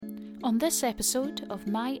On this episode of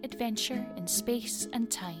My Adventure in Space and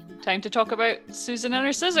Time. Time to talk about Susan and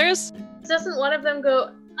her scissors. Doesn't one of them go,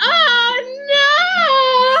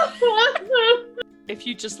 oh no! If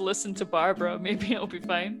you just listen to Barbara, maybe it'll be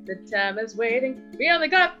fine. The time is waiting. We only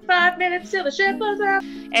got 5 minutes till the ship blows up.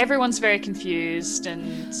 Everyone's very confused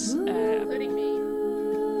and... Including me.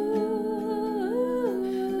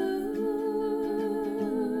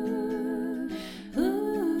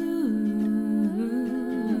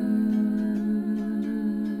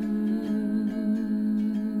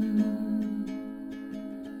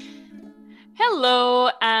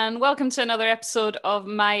 Hello, and welcome to another episode of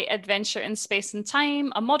My Adventure in Space and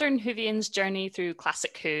Time, a modern Whovian's journey through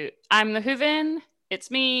classic Who. I'm the Whovian, it's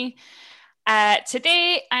me.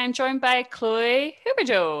 Today, I'm joined by Chloe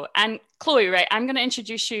Huberdeau. And Chloe, right, I'm going to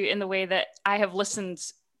introduce you in the way that I have listened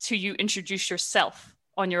to you introduce yourself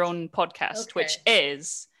on your own podcast, which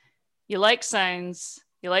is, you like sounds,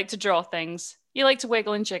 you like to draw things, you like to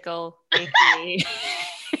wiggle and jiggle, aka...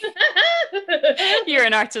 You're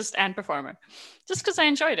an artist and performer. Just because I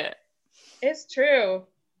enjoyed it. It's true.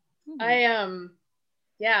 I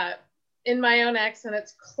in my own accent,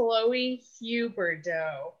 it's Chloe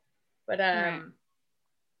Huberdeau. But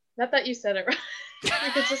not that you said it right.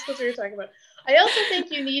 Because just because we were talking about. I also think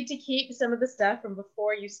you need to keep some of the stuff from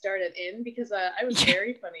before you started in, because I was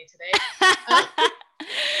very funny today.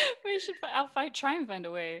 I'll try and find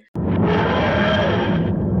a way.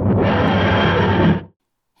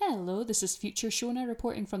 Hello, this is future Shona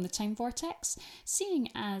reporting from the Time Vortex. Seeing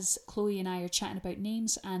as Chloe and I are chatting about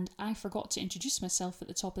names and I forgot to introduce myself at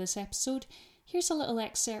the top of this episode, here's a little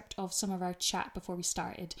excerpt of some of our chat before we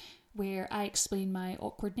started, where I explain my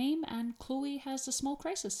awkward name and Chloe has a small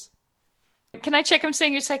crisis. Can I check I'm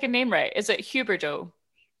saying your second name right? Is it Huberdeau?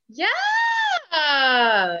 Yeah!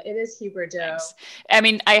 It is Huberdeau. Thanks. I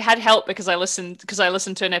mean, I had help because I listened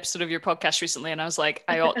to an episode of your podcast recently, and I was like,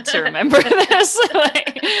 I ought to remember this.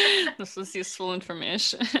 This was useful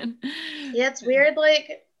information. Yeah, it's weird.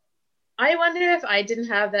 Like, I wonder if I didn't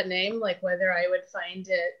have that name, like whether I would find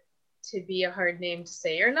it to be a hard name to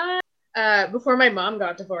say or not. Before my mom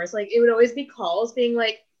got divorced, like it would always be calls being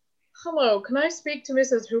like, "Hello, can I speak to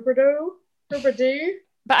Mrs. Huberdeau? Huberdeau?"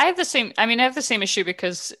 But I have the same issue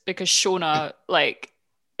because Shona, like,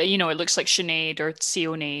 you know, it looks like Sinead or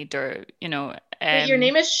Sionade or, you know. Wait, your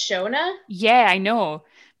name is Shona? Yeah, I know.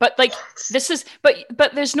 But like this is but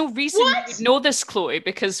there's no reason you would know this, Chloe,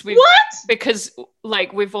 because we've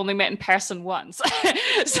only met in person once.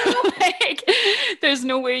 So like there's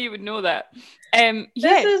no way you would know that. I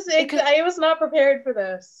was not prepared for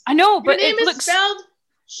this. I know, but your name it is spelled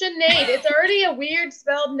Sinead. It's already a weird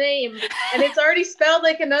spelled name, and it's already spelled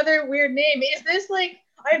like another weird name. Is this like,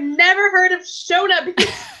 I've never heard of Shona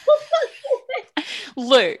before.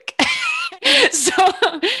 Look.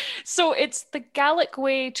 So it's the Gaelic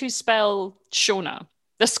way to spell Shona.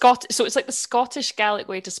 So it's like the Scottish Gaelic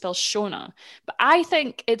way to spell Shona. But I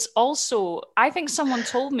think someone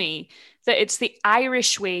told me that it's the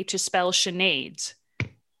Irish way to spell Sinead.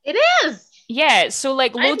 It is. Yeah, so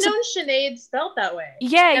like loads I've known Sinead spelled that way.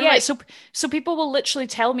 Yeah, and yeah. Like, so people will literally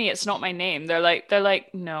tell me it's not my name. They're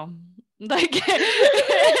like, no. Like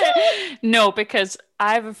no, because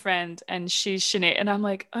I have a friend and she's Sinead, and I'm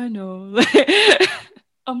like, I know.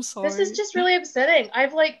 I'm sorry. This is just really upsetting.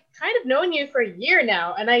 I've like kind of known you for a year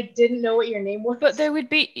now, and I didn't know what your name was. But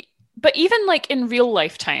even like in real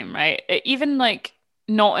lifetime, right? Even like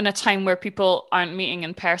not in a time where people aren't meeting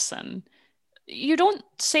in person, you don't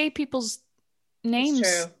say people's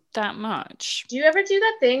names that much. Do you ever do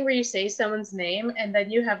that thing where you say someone's name and then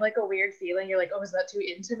you have like a weird feeling? You're like, oh, is that too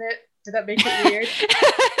intimate? Did that make it weird?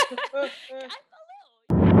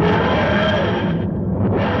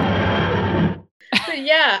 So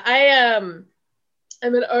yeah, I'm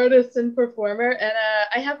an artist and performer, and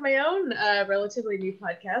I have my own relatively new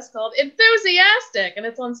podcast called Enthusiastic, and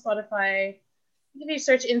it's on Spotify. If you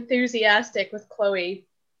search Enthusiastic with Chloe,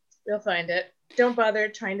 you'll find it. Don't bother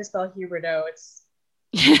trying to spell Huberdeau.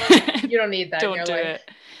 You don't need that. Don't do it.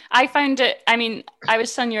 I found it. I mean, I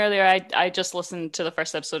was telling you earlier, I just listened to the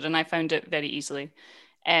first episode and I found it very easily.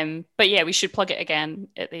 But yeah, we should plug it again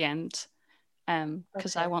at the end,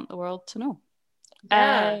 because I want the world to know.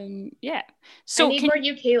 Yeah. So I need more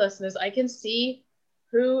UK listeners. I can see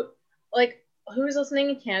who's listening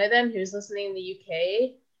in Canada and who's listening in the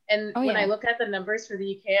UK. And when I look at the numbers for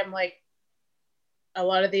the UK, I'm like, a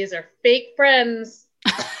lot of these are fake friends.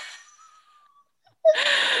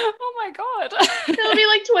 Oh my god. There'll be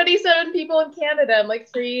like 27 people in Canada and like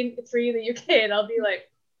three in the UK, and I'll be like,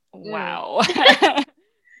 wow.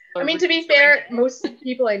 I mean, to be fair, most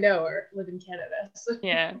people I know live in Canada. So.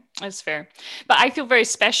 Yeah, that's fair. But I feel very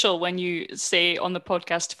special when you say on the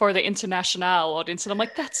podcast for the international audience, and I'm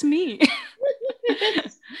like, that's me.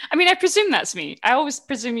 I mean, I presume that's me. I always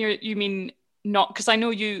presume you mean not, because I know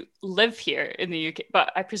you live here in the UK,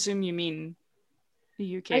 but I presume you mean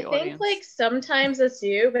the UK audience. I think like sometimes it's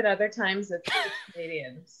you, but other times it's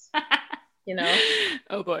Canadians. You know?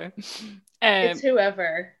 Oh boy. It's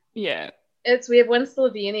whoever. Yeah. We have one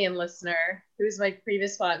Slovenian listener who's my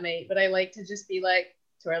previous flatmate, but I like to just be like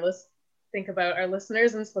to our think about our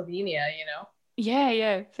listeners in Slovenia, you know?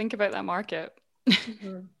 Yeah. Think about that market.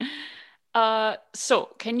 Mm-hmm. So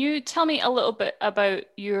can you tell me a little bit about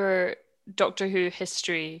your Doctor Who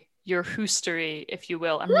history, your Whostory, if you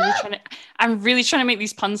will? I'm really trying to make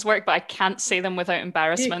these puns work, but I can't say them without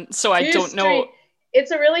embarrassment. So I don't know.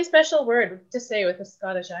 It's a really special word to say with a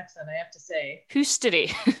Scottish accent, I have to say.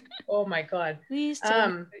 Whostory. Oh my god. Please tell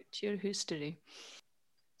me about your Whostory.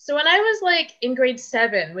 So when I was like in grade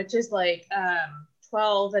 7, which is like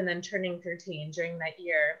 12 and then turning 13 during that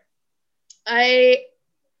year,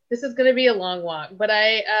 this is going to be a long walk, but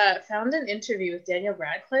I found an interview with Daniel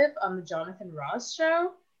Radcliffe on the Jonathan Ross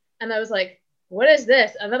show, and I was like, what is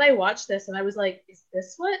this? And then I watched this and I was like, is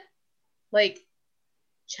this what like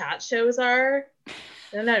chat shows are?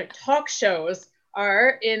 And then talk shows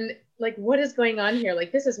are in, like, what is going on here?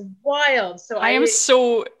 Like, this is wild. So I am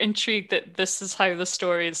so intrigued that this is how the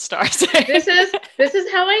story is started. This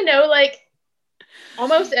is how I know, like,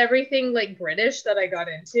 almost everything, like, British that I got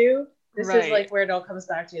into. This is, like, where it all comes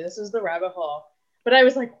back to. This is the rabbit hole. But I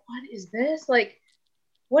was like, what is this? Like,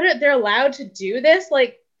 they're allowed to do this?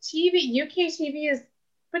 Like, UK TV is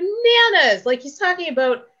bananas. Like, he's talking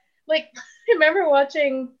about, like, I remember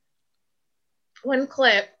watching one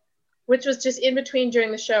clip, which was just in between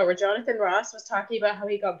during the show, where Jonathan Ross was talking about how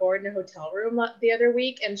he got bored in a hotel room the other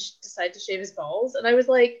week and decided to shave his balls. And I was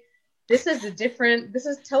like,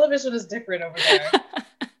 television is different over there.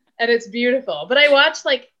 And it's beautiful. But I watched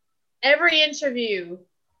like every interview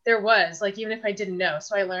there was, like, even if I didn't know.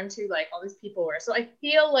 So I learned who like all these people were. So I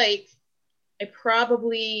feel like I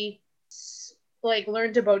probably like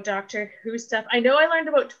learned about Doctor Who stuff. I know I learned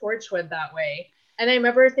about Torchwood that way. And I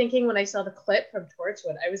remember thinking when I saw the clip from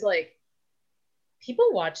Torchwood, I was like, people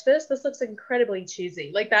watch this? This looks incredibly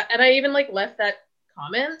cheesy. Like that. And I even like left that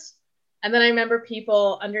comment. And then I remember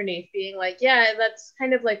people underneath being like, yeah, that's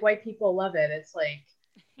kind of like why people love it. It's like,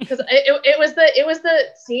 because it was the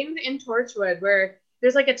scene in Torchwood where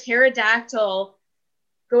there's like a pterodactyl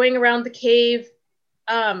going around the cave,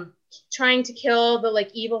 trying to kill the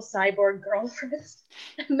like evil cyborg girlfriend.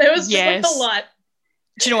 And that was just like a lot.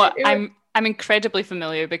 Do you know what? I'm incredibly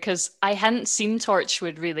familiar because I hadn't seen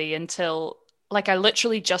Torchwood really until like I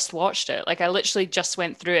literally just watched it. Like I literally just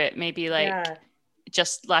went through it maybe like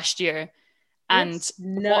just last year. And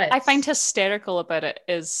what I find hysterical about it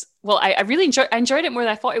is, well, I really enjoyed it more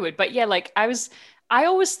than I thought I would. But yeah, like I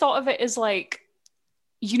always thought of it as like,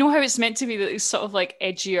 you know how it's meant to be that it's sort of like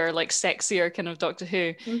edgier, like sexier kind of Doctor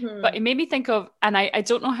Who. Mm-hmm. But it made me think of, and I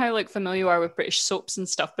don't know how like familiar you are with British soaps and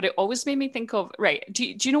stuff, but it always made me think of, right, do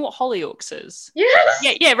you know what Hollyoaks is? Yes!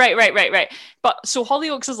 Yeah, right. But so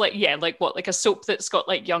Hollyoaks is like, yeah, like what, like a soap that's got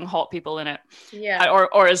like young hot people in it. Yeah.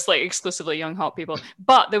 Or is like exclusively young hot people.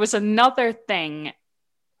 But there was another thing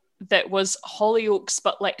that was Hollyoaks,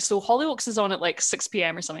 but like, so Hollyoaks is on at like 6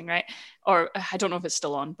 p.m. or something, right? Or I don't know if it's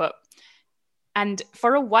still on, but and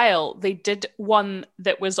for a while, they did one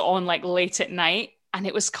that was on like late at night, and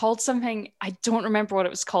it was called something, I don't remember what it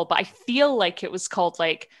was called, but I feel like it was called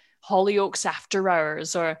like Hollyoaks After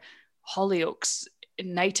Hours or Hollyoaks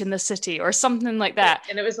Night in the City or something like that.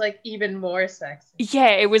 And it was like even more sexy.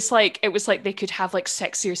 Yeah, it was like they could have like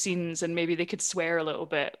sexier scenes and maybe they could swear a little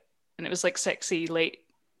bit. And it was like sexy late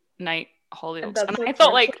night Hollyoaks. And like I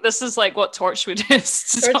thought like this is like what Torchwood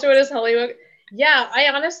is. Torchwood is Hollyoaks. Yeah, I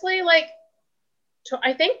honestly like,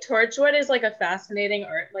 I think Torchwood is like a fascinating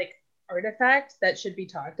artifact that should be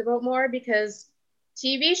talked about more, because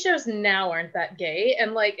TV shows now aren't that gay,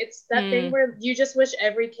 and like it's that thing where you just wish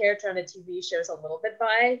every character on a TV show is a little bit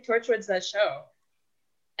bi. Torchwood's that show.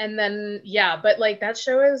 And then but like that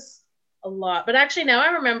show is a lot. But actually now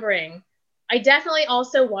I'm remembering, I definitely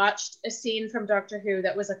also watched a scene from Doctor Who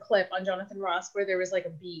that was a clip on Jonathan Ross where there was like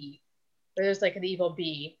a bee, where there's like an evil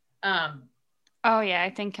bee. Oh yeah, I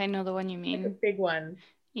think I know the one you mean. Like a big one.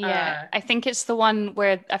 Yeah, I think it's the one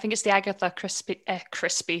where I think it's the Agatha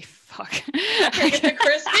Crispy. Fuck. Agatha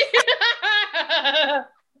Crispy.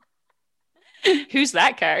 Who's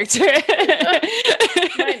that character?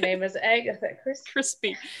 My name is Agatha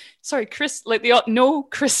Crispy. Sorry, Chris. Like no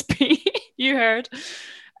Crispy. You heard.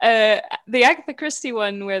 The Agatha Christie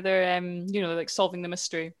one where they're like solving the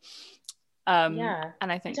mystery. Yeah.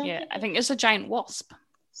 And I think it's a giant wasp.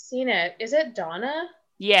 Seen it. Is it Donna?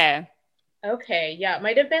 Yeah. Okay, yeah. It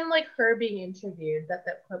might have been like her being interviewed that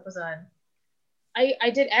clip was on. I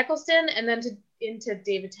did Eccleston and then into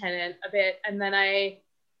David Tennant a bit, and then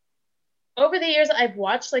over the years I've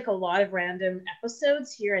watched like a lot of random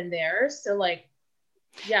episodes here and there. So like,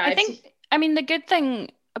 yeah. I mean the good thing,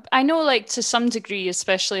 I know like to some degree,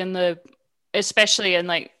 especially in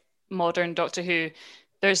like modern Doctor Who,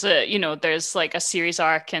 there's like a series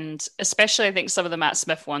arc, and especially I think some of the Matt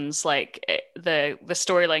Smith ones, like the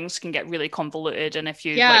storylines can get really convoluted, and if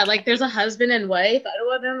you like there's a husband and wife,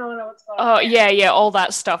 I don't know what's going on. Oh yeah, all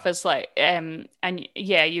that stuff is like and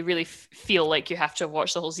yeah, you really feel like you have to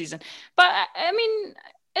watch the whole season. But I mean,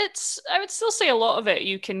 I would still say a lot of it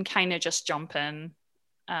you can kind of just jump in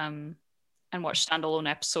and watch standalone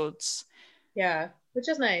episodes. Yeah, which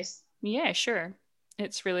is nice. Yeah, sure.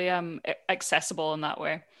 It's really accessible in that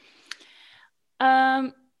way.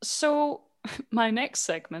 So my next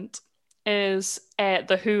segment is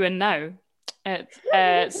The Who and Now.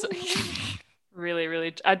 It's really,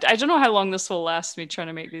 really, I don't know how long this will last me trying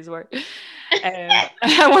to make these work.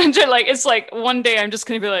 I wonder, like, it's like one day I'm just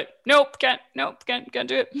going to be like, nope, can't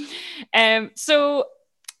do it. So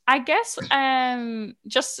I guess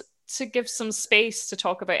just to give some space to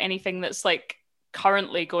talk about anything that's like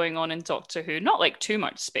currently going on in Doctor Who, not like too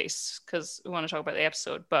much space because we want to talk about the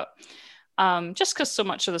episode, but just because so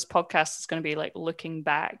much of this podcast is going to be like looking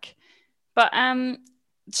back. But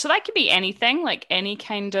so that could be anything, like any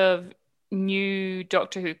kind of new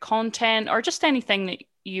Doctor Who content or just anything that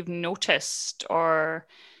you've noticed. Or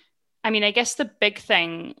I mean, I guess the big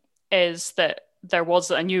thing is that there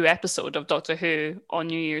was a new episode of Doctor Who on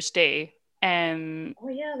New Year's Day. Oh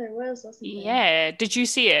yeah, there was, wasn't there? Yeah, did you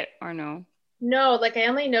see it or no? No, like I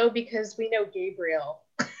only know because we know Gabriel.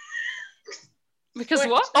 Because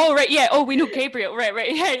what? Oh, right, yeah. Oh, we know Gabriel.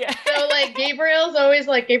 Right, yeah. So like Gabriel's always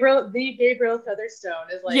like Gabriel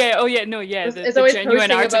Featherstone is like. Yeah. Oh, yeah. No. Yeah. It's always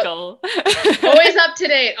genuine article. Always up to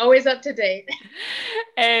date. Always up to date.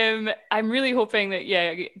 I'm really hoping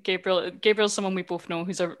that Gabriel's someone we both know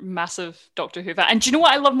who's a massive Doctor Who fan. And do you know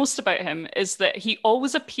what I love most about him is that he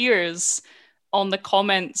always appears on the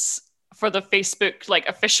comments for the Facebook like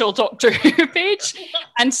official Doctor Who page,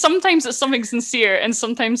 and sometimes it's something sincere and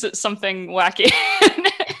sometimes it's something wacky.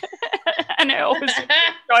 And I always enjoy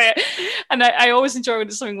it, and I always enjoy when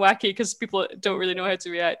it's something wacky because people don't really know how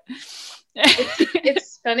to react.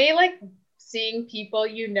 It's funny like seeing people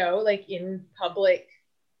like in public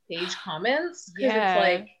page comments, because it's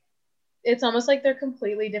like it's almost like they're a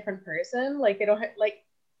completely different person. Like they don't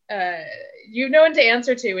you know what to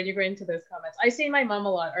answer to when you go into those comments. I see my mom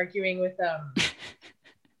a lot arguing with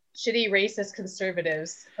shitty racist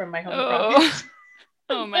conservatives from my home province.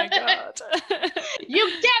 Oh my god.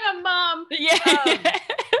 You get him, Mom! Yeah.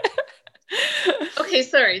 Okay,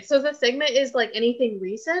 sorry. So the segment is like anything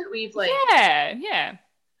recent? We've like... Yeah.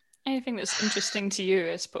 Anything that's interesting to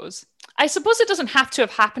you, I suppose. I suppose it doesn't have to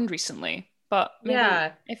have happened recently, but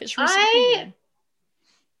maybe if it's recent.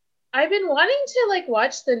 I've been wanting to like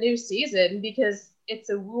watch the new season because it's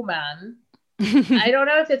a woman. I don't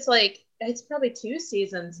know if it's like, it's probably 2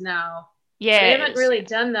 seasons now. Yeah. I haven't really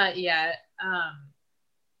done that yet.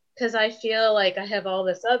 Because I feel like I have all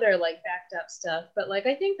this other like backed up stuff. But like,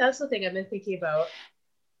 I think that's the thing I've been thinking about.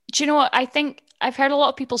 Do you know what? I think I've heard a lot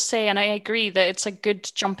of people say, and I agree that it's a good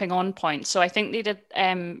jumping on point. So I think they did,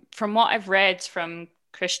 from what I've read from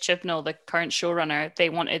Chris Chibnall, the current showrunner, they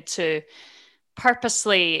wanted to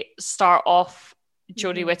purposely start off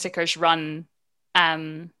Jodie Whittaker's run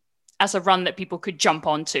as a run that people could jump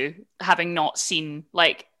onto, having not seen,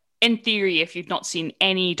 like, in theory, if you've not seen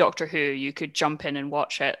any Doctor Who, you could jump in and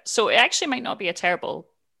watch it. So it actually might not be a terrible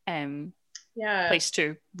place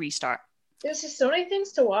to restart. There's just so many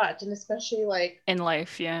things to watch, and especially like in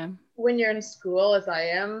life, when you're in school, as I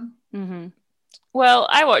am. Mm-hmm. Well,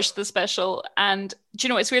 I watched the special, and do you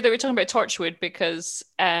know, it's weird that we're talking about Torchwood because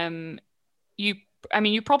you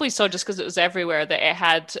probably saw, just because it was everywhere, that it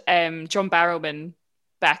had John Barrowman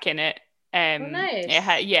back in it. Oh, nice. It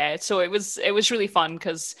had, so it was really fun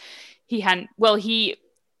because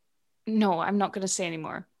no, I'm not going to say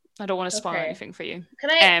anymore. I don't want to spoil anything for you. Can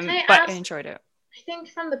I but ask, I enjoyed it. I think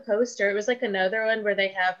from the poster, it was like another one where they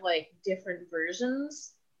have like different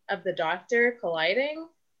versions of the Doctor colliding.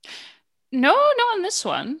 No, not on this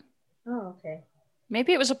one. Oh, okay.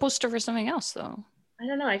 Maybe it was a poster for something else, though. I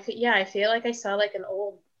don't know. I feel like I saw like an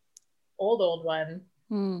old one.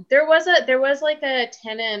 There was like a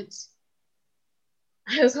Tennant.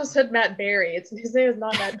 I also said Matt Berry. His name is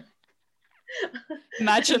not Matt.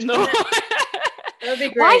 Imagine though. That would be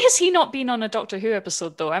great. Why has he not been on a Doctor Who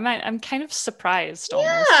episode though? I'm kind of surprised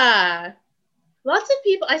almost. Yeah. Lots of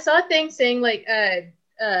people. I saw a thing saying like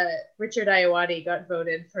Richard Ayoade got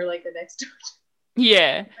voted for like the next Doctor.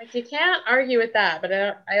 Yeah. Like you can't argue with that, but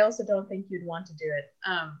I also don't think you'd want to do it.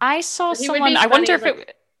 I saw someone. I wonder if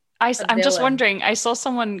it. I'm just villain. wondering. I saw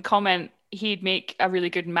someone comment he'd make a really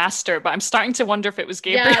good master, but I'm starting to wonder if it was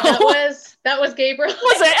Gabriel. Yeah, that was Gabriel.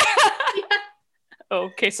 Was it? Yeah. Oh,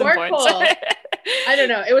 case in Or point. Cole. I don't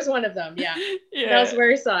know. It was one of them. Yeah. Yeah. That was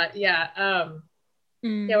where I saw it. Yeah.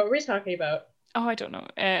 Yeah. What were we talking about? Oh, I don't know.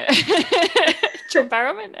 John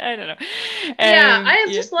Barrowman? I don't know. I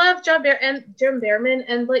just love John Barrowman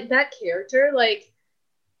and like that character, like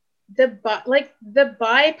the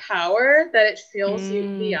bi power that it fills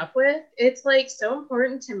me up with. It's like so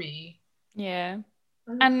important to me. Yeah.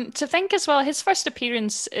 And to think as well, his first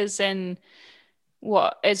appearance is in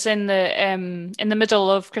the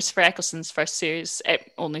middle of Christopher Eccleston's first series,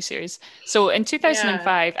 only series. So in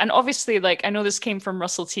 2005, and obviously, like, I know this came from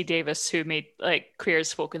Russell T Davies, who made like Queer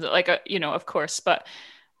as Folk, like, of course, but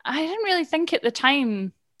I didn't really think at the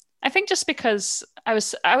time. I think just because I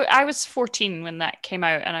was 14 when that came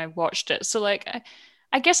out and I watched it, so like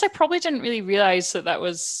I guess I probably didn't really realize that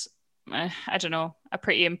was I don't know, a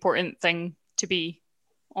pretty important thing to be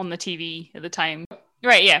on the TV at the time.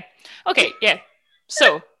 Right? Yeah. Okay. Yeah.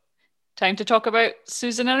 So, time to talk about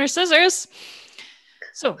Susan and her scissors.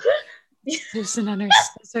 So, Susan and her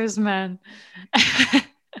scissors, man.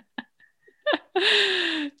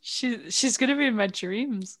 She's gonna be in my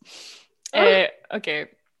dreams. Okay.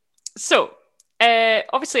 So,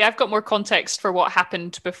 obviously, I've got more context for what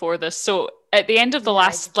happened before this. So, at the end of the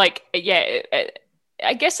last,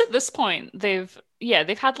 I guess at this point they've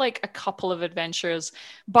had like a couple of adventures.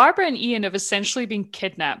 Barbara and Ian have essentially been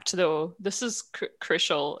kidnapped, though. This is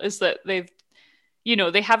crucial, is that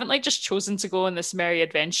they haven't like just chosen to go on this merry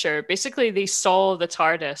adventure. Basically, they saw the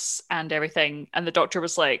TARDIS and everything, and the Doctor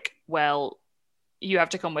was like, well, you have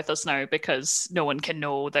to come with us now because no one can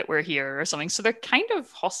know that we're here or something. So they're kind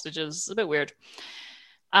of hostages. It's a bit weird.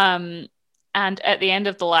 And at the end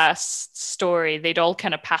of the last story, they'd all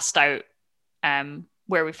kind of passed out,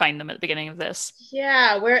 where we find them at the beginning of this.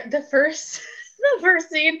 Yeah, where the first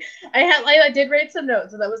scene I did write some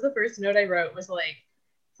notes, and that was the first note I wrote, was like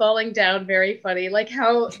falling down, very funny. Like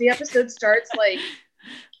how the episode starts like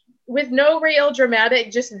with no real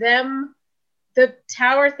dramatic, just them, the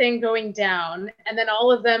tower thing going down, and then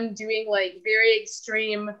all of them doing like very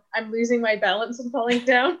extreme, I'm losing my balance and falling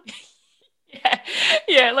down.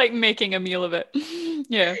 Yeah, like making a meal of it.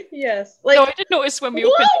 Yeah. Yes. Like, no, I did notice when we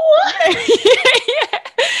opened. Yeah.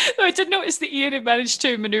 No, I did notice that Ian had managed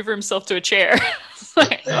to maneuver himself to a chair.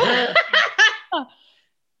 Like,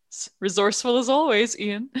 resourceful as always,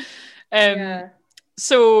 Ian.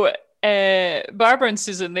 So Barbara and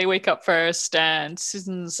Susan, they wake up first, and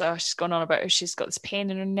Susan's she's going on about how she's got this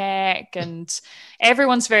pain in her neck, and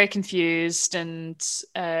everyone's very confused, and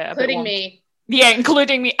including me. Yeah,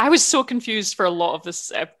 including me. I was so confused for a lot of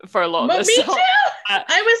this. Me too.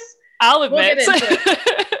 I'll admit. We'll get into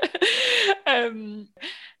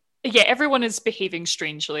it. Everyone is behaving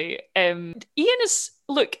strangely. Ian is.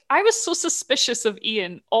 Look, I was so suspicious of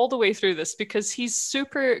Ian all the way through this because he's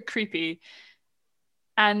super creepy.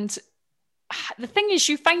 And the thing is,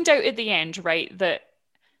 you find out at the end, right, that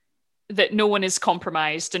no one is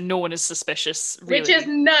compromised and no one is suspicious. Really. Which is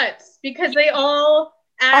nuts because they all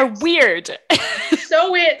are weird.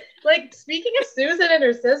 So weird. Like, speaking of Susan and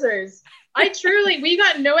her scissors, we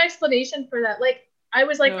got no explanation for that. Like, I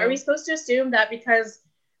was like, Are we supposed to assume that because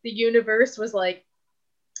the universe was like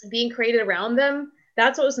being created around them,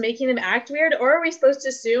 that's what was making them act weird? Or are we supposed to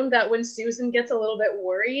assume that when Susan gets a little bit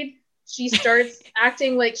worried, she starts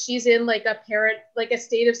acting like she's in like a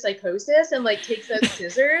state of psychosis and like takes out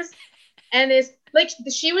scissors and is like,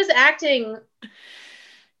 she was acting.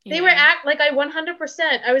 They were like, I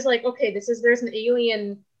 100%. I was like, okay, there's an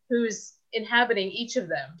alien who's inhabiting each of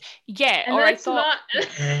them. Yeah, and or I thought, or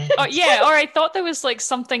I thought there was like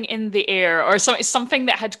something in the air or something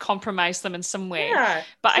that had compromised them in some way. Yeah,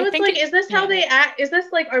 but so I think like, is this how they act? Is this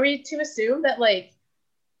like, are we to assume that like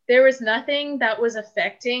there was nothing that was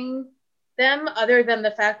affecting them other than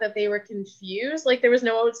the fact that they were confused? Like there was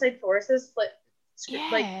no outside forces,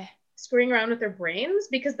 like screwing around with their brains,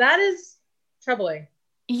 because that is troubling.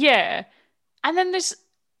 Yeah, and then there's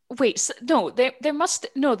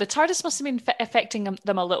the TARDIS must have been affecting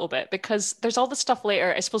them a little bit, because there's all the stuff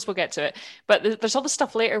later. I suppose we'll get to it, but there's all the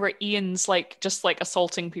stuff later where Ian's like just like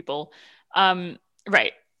assaulting people.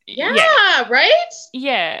 Right. Yeah. Right.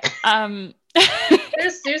 Yeah.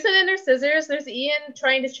 There's Susan and her scissors. There's Ian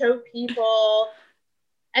trying to choke people.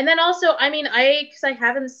 And then also, I mean, because I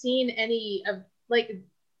haven't seen any of, like,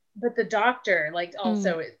 but the doctor, like,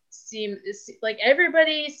 also, it seems, like,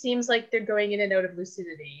 everybody seems like they're going in and out of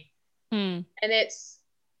lucidity. And it's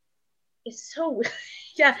so,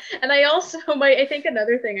 yeah. And I also, I think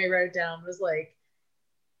another thing I wrote down was, like,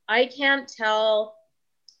 I can't tell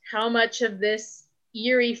how much of this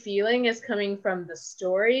eerie feeling is coming from the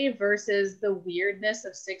story versus the weirdness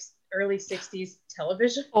of early 60s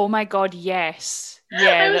television. Oh my god, yes. Yeah,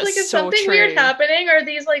 I was that's like, is so something true. weird happening? Are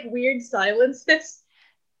these like weird silences?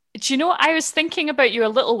 Do you know, I was thinking about you a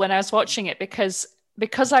little when I was watching it because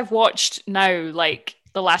I've watched now like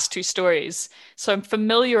the last two stories, so I'm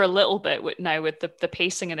familiar a little bit with the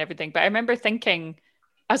pacing and everything. But I remember thinking,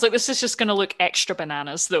 I was like, this is just going to look extra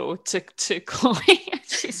bananas though to Chloe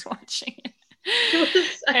as she's watching it.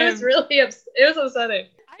 I was really upset. It was upsetting.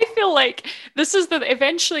 I feel like this is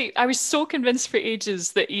eventually I was so convinced for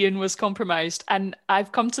ages that Ian was compromised, and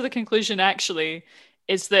I've come to the conclusion actually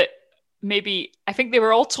is that maybe I think they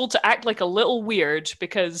were all told to act like a little weird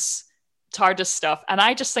because TARDIS stuff, and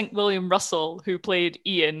I just think William Russell, who played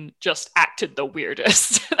Ian, just acted the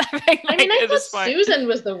weirdest. I thought Susan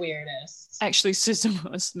was the weirdest. Actually, Susan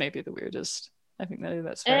was maybe the weirdest. I think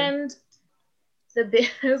that's fair. And I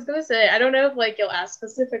was gonna say, I don't know if like you'll ask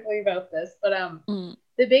specifically about this, but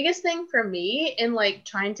the biggest thing for me in like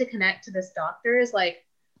trying to connect to this doctor is like,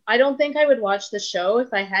 I don't think I would watch the show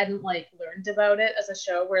if I hadn't like learned about it as a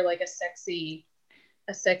show where like a sexy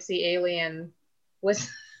alien was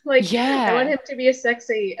like, yeah. I want him to be a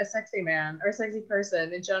sexy man or a sexy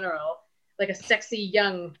person in general, like a sexy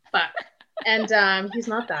young fuck. And he's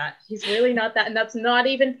not that. He's really not that, and that's not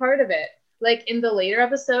even part of it. Like in the later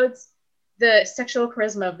episodes, the sexual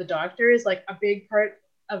charisma of the doctor is like a big part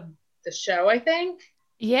of the show, I think.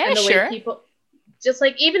 Yeah, and the sure. way people, just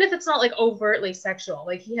like, even if it's not like overtly sexual,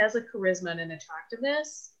 like he has a charisma and an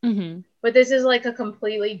attractiveness. Mm-hmm. But this is like a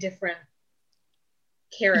completely different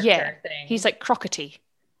character thing. He's like crockety.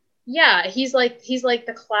 Yeah, he's like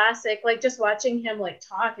the classic, like just watching him like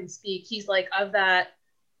talk and speak, he's like of that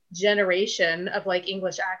generation of like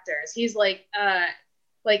English actors. He's like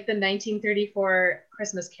the 1934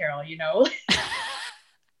 Christmas Carol, you know?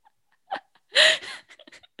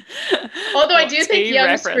 Although I do think young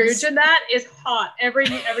reference. Scrooge in that is hot. Every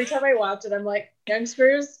time I watch it, I'm like, young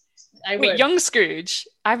Scrooge? Wait, young Scrooge?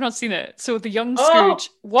 I've not seen it. So the young Scrooge,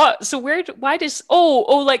 what? So why does,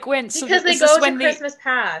 like when? Because they go to Christmas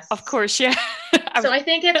Past. Of course, yeah. So I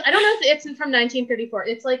think I don't know if it's from 1934.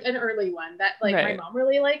 It's like an early one that like my mom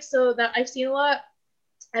really likes, so that I've seen a lot.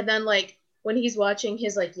 And then like when he's watching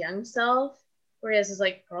his like young self, where he has his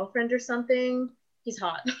like girlfriend or something, he's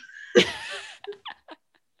hot.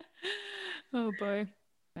 Oh boy.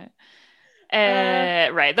 Right.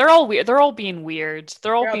 They're all weird. They're all being weird.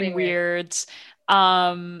 They're all being weird.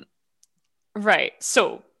 Right.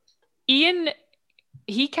 So Ian,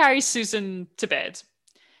 he carries Susan to bed,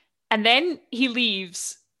 and then he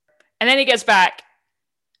leaves, and then he gets back,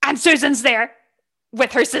 and Susan's there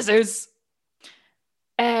with her scissors.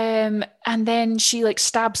 And then she like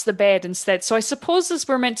stabs the bed instead. So I suppose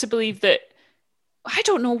we're meant to believe that, I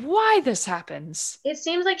don't know why this happens. It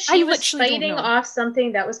seems like she was fighting off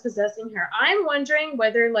something that was possessing her. I'm wondering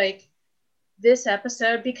whether like this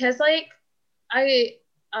episode, because like I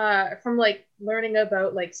from like learning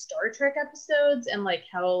about like Star Trek episodes and like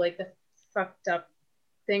how like the fucked up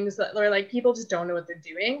things that are like people just don't know what they're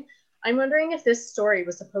doing. I'm wondering if this story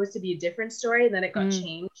was supposed to be a different story and then it got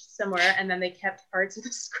changed somewhere and then they kept parts of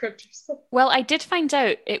the script or something. Well, I did find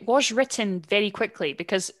out it was written very quickly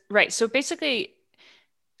because, so basically,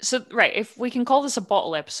 if we can call this a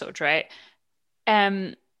bottle episode, right?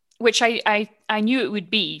 Which I knew it would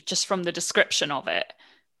be just from the description of it.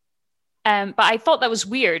 But I thought that was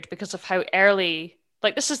weird because of how early,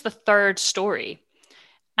 like this is the third story.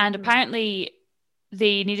 And apparently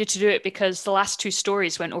they needed to do it because the last two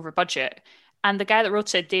stories went over budget. And the guy that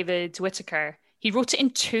wrote it, David Whittaker, he wrote it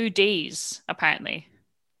in 2 days, apparently.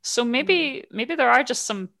 So maybe there are just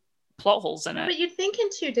some plot holes in it. But you'd think in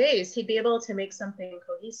 2 days he'd be able to make something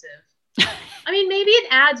cohesive. I mean, maybe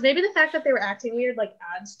the fact that they were acting weird like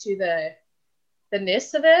adds to the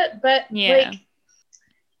ness of it, but like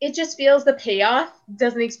it just feels the payoff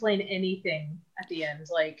doesn't explain anything at the end,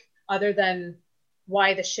 like other than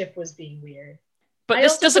why the ship was being weird. But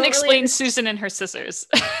this doesn't explain Susan and her scissors.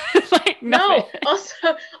 Like, no.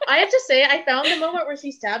 Also, I have to say, I found the moment where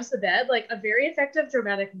she stabs the bed like a very effective,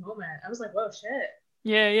 dramatic moment. I was like, whoa, shit.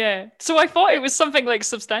 Yeah. So I thought it was something like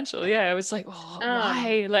substantial. Yeah, I was like,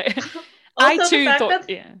 why? Like, I too thought,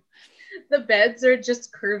 the beds are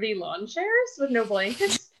just curvy lawn chairs with no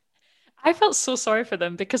blankets. I felt so sorry for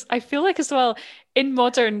them because I feel like as well in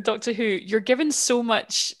modern Doctor Who, you're given so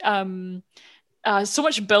much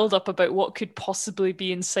build up about what could possibly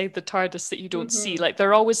be inside the TARDIS that you don't see. Like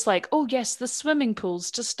they're always like, oh yes, the swimming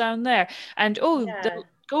pool's just down there, and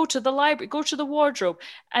go to the library, go to the wardrobe,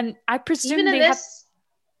 and I presume even in this,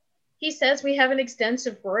 he says we have an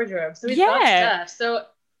extensive wardrobe, so he's got stuff. So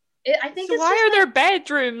I think. So why are there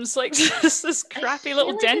bedrooms like this crappy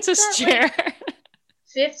little dentist chair? Like,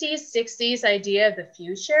 50s, 60s idea of the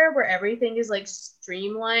future where everything is like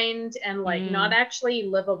streamlined and like not actually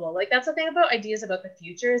livable. Like that's the thing about ideas about the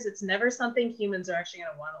future is it's never something humans are actually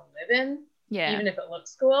going to want to live in, even if it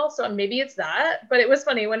looks cool. So maybe it's that. But it was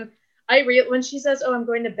funny when when she says, "Oh, I'm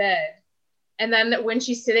going to bed," and then when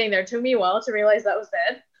she's sitting there, it took me a while to realize that was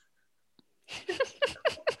bed.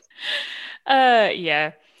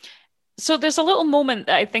 Yeah. So there's a little moment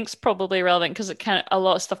that I think is probably relevant because a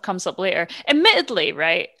lot of stuff comes up later. Admittedly,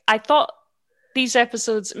 right, I thought these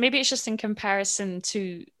episodes, maybe it's just in comparison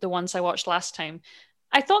to the ones I watched last time,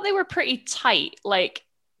 I thought they were pretty tight. Like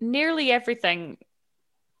nearly everything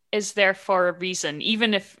is there for a reason,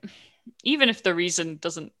 even if the reason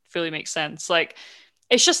doesn't fully make sense. Like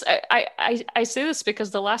it's just I say this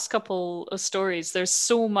because the last couple of stories, there's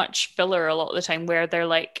so much filler a lot of the time where they're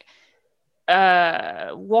like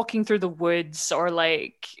walking through the woods or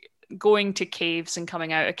like going to caves and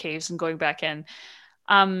coming out of caves and going back in.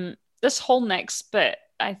 This whole next bit,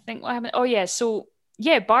 I think what happened. Oh yeah, so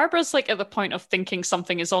yeah, Barbara's like at the point of thinking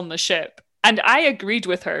something is on the ship, and I agreed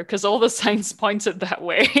with her because all the signs pointed that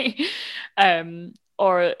way.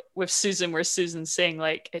 Or with Susan, where Susan's saying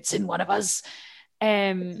like, "It's in one of us."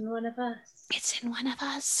 It's in one of us. It's in one of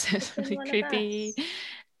us. It's really creepy.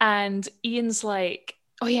 And Ian's like,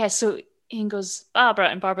 "Oh yeah," so Ian goes, "Barbara,"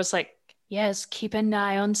 and Barbara's like, "Yes, keep an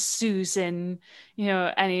eye on Susan,"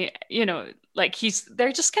 and he, like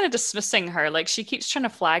they're just kind of dismissing her. Like she keeps trying to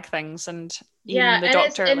flag things, and even the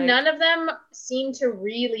doctor, and none of them seem to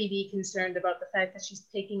really be concerned about the fact that she's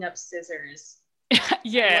picking up scissors.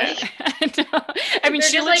 Yeah, I mean,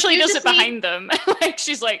 she literally does it behind them. Like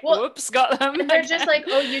she's like, "Whoops, got them." And they're just like,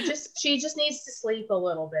 "Oh, she just needs to sleep a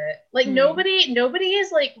little bit." Like nobody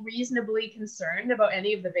is like reasonably concerned about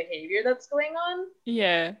any of the behavior that's going on.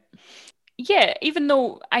 Yeah, even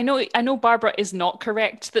though I know Barbara is not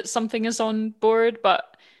correct that something is on board,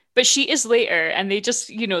 but she is later, and they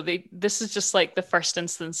just, this is just like the first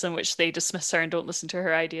instance in which they dismiss her and don't listen to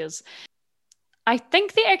her ideas. I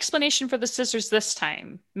think the explanation for the scissors this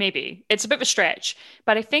time, maybe, it's a bit of a stretch,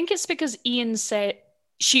 but I think it's because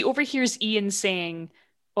she overhears Ian saying,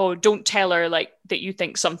 "Oh, don't tell her like that you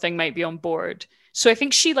think something might be on board." So I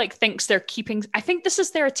think she like thinks they're I think this is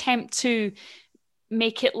their attempt to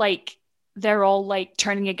make it like they're all like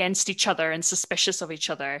turning against each other and suspicious of each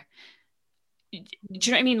other. Do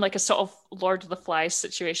you know what I mean? Like a sort of Lord of the Flies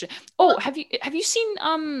situation. Oh, have you seen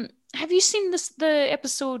the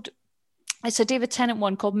episode? It's a David Tennant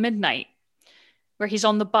one called Midnight, where he's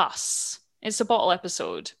on the bus. It's a bottle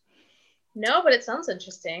episode. No, but it sounds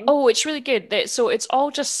interesting. Oh, it's really good. So it's all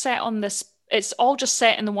just set on this. It's all just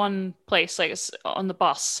set in the one place, like it's on the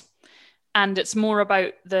bus, and it's more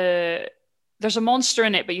about there's a monster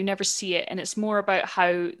in it, but you never see it, and it's more about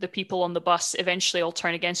how the people on the bus eventually all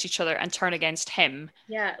turn against each other and turn against him.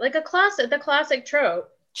 Yeah, like the classic trope.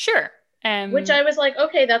 Sure. Which I was like,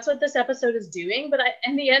 okay, that's what this episode is doing, but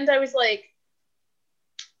in the end I was like,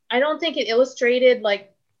 I don't think it illustrated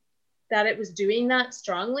like that it was doing that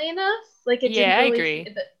strongly enough. Like it didn't really, I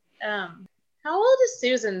agree. How old is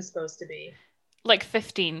Susan supposed to be? Like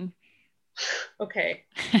 15. Okay.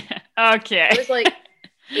 Okay. I was like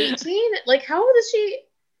 18? Like how old is she?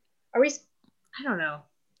 I don't know.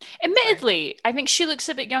 Admittedly, I think she looks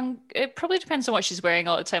a bit young. It probably depends on what she's wearing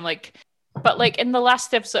all the time. Like, but like in the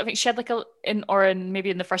last episode, I think she had like maybe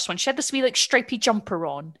in the first one, she had this wee like stripy jumper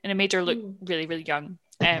on, and it made her look really, really young.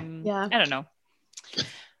 I don't know.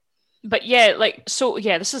 But yeah, like, so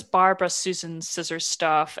yeah, this is Barbara, Susan, scissors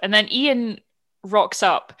stuff. And then Ian rocks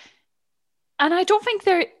up. And I don't think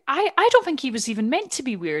I don't think he was even meant to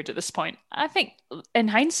be weird at this point. I think in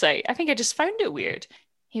hindsight, I think I just found it weird.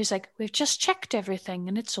 He was like, "We've just checked everything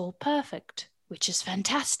and it's all perfect, which is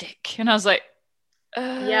fantastic." And I was like,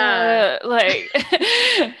 yeah, like,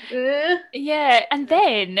 yeah. And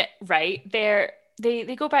then, right, they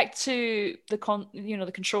go back to the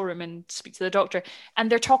control room and speak to the doctor,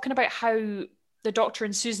 and they're talking about how the doctor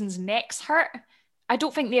and Susan's necks hurt. I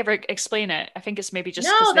don't think they ever explain it. I think it's maybe just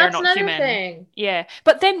because they're not human. Thing. Yeah,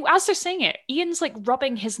 but then as they're saying it, Ian's like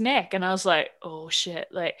rubbing his neck, and I was like, "Oh shit!"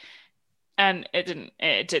 Like, and it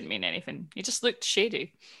didn't mean anything. He just looked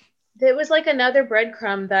shady. there was like another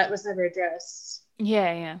breadcrumb that was never addressed.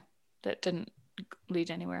 Yeah. That didn't lead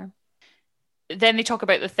anywhere. Then they talk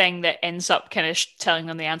about the thing that ends up kind of telling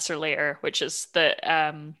them the answer later, which is that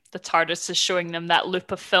the TARDIS is showing them that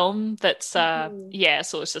loop of film that's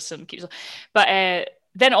solar system keeps. But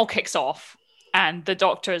then it all kicks off, and the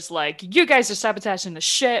Doctor's like, "You guys are sabotaging the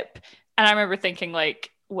ship," and I remember thinking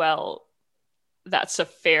like, well, that's a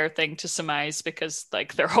fair thing to surmise because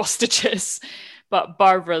like they're hostages, but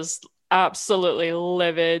Barbara's absolutely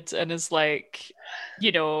livid and is like,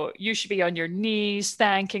 you should be on your knees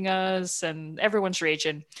thanking us, and everyone's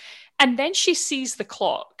raging. And then she sees the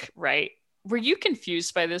clock, right? Were you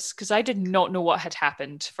confused by this? Because I did not know what had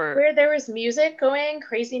happened where there was music going,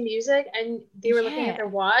 crazy music, and they were looking at their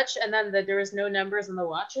watch, and then there was no numbers on the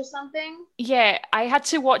watch or something. Yeah, I had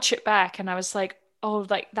to watch it back, and I was like, oh,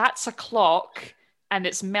 like that's a clock, and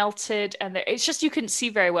it's melted, and it's just you couldn't see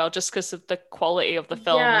very well just because of the quality of the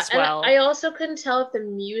film as well. I also couldn't tell if the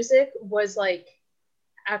music was like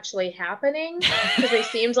actually happening because it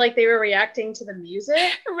seemed like they were reacting to the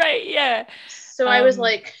music. Right, yeah. So I was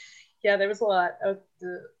like, yeah, there was a lot of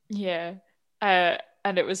the... Yeah.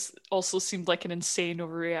 And it was also seemed like an insane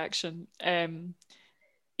overreaction.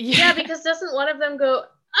 Yeah, because doesn't one of them go,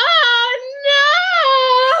 oh no!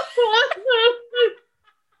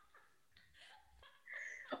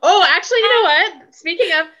 Oh, actually, you know what? Speaking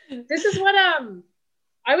of, this is what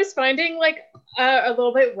I was finding like a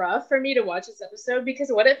little bit rough for me to watch this episode,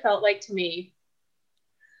 because what it felt like to me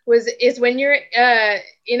is when you're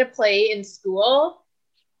in a play in school,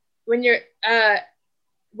 when you're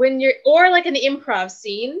or like an improv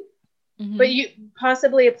scene, but you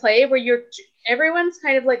possibly a play where everyone's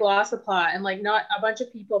kind of like lost the plot, and like not a bunch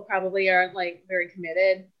of people probably aren't like very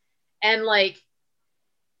committed, and like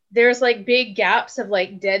there's like big gaps of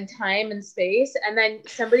like dead time and space, and then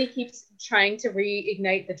somebody keeps trying to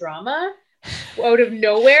reignite the drama out of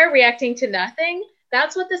nowhere, reacting to nothing.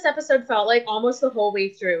 That's what this episode felt like almost the whole way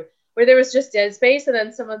through, where there was just dead space, and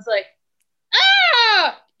then someone's like,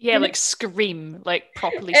 ah! Yeah, like scream, like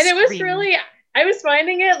properly and scream. It was really, I was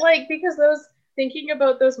finding it like, because thinking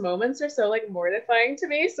about those moments are so like mortifying to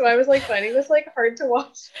me, so I was like finding this like hard to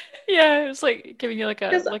watch. Yeah, it was like giving you like a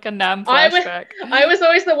Nam flashback. I was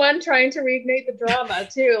always the one trying to reignite the drama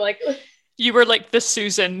too, like you were like the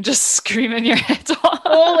Susan, just screaming your head off.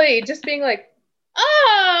 Fully, just being like,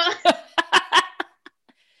 ah!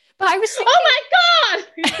 But I was thinking, oh my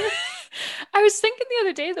god! I was thinking the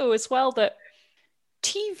other day though as well that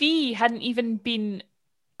TV hadn't even been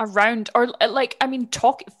around, or like, I mean,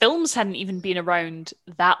 films hadn't even been around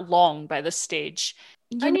that long by this stage.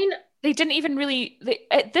 They didn't even really,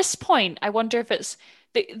 at this point, I wonder if it's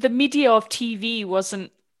the media of TV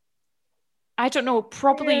wasn't, I don't know,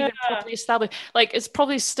 probably even properly established. Like, it's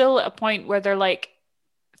probably still at a point where they're like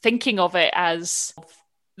thinking of it as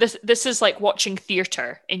this is like watching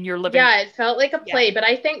theater in your living room. Yeah, it felt like a play, but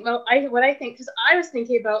I think because I was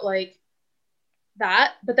thinking about like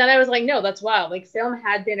that, but then I was like, no, that's wild. Like, film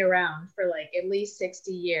had been around for like at least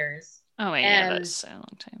 60 years. Oh wait, yeah, that's a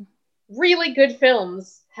long time. Really good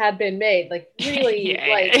films had been made, like really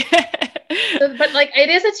so, but like it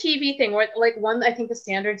is a TV thing where like I think the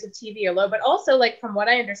standards of TV are low, but also like from what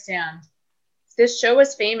I understand, this show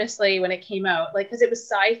was famously when it came out, like because it was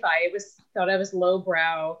sci-fi, it was thought of as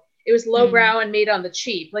lowbrow. It was lowbrow and made on the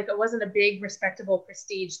cheap. Like it wasn't a big respectable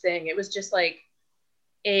prestige thing. It was just like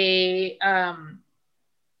a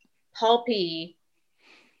pulpy.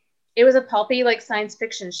 It was a pulpy like science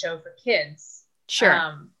fiction show for kids.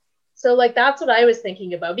 Sure. So like that's what I was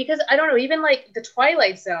thinking about, because I don't know, even like the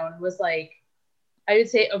Twilight Zone was like, I would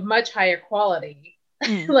say of much higher quality,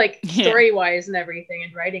 like story wise and everything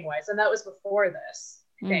and writing wise, and that was before this.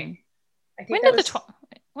 I think. When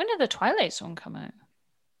did the Twilight Zone come out?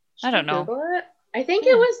 I don't know. Google it? I think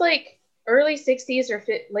it was like early 60s or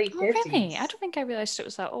late 50s. Really? I don't think I realized it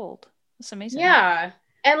was that old. That's amazing. Yeah.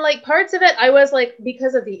 And like parts of it, I was like,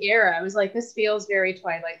 because of the era, I was like, this feels very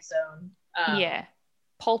Twilight Zone. Yeah.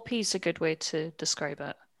 Pulpy's a good way to describe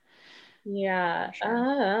it. Yeah.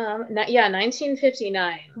 Sure.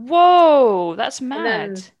 1959. Whoa, that's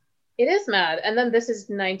mad. It is mad. And then this is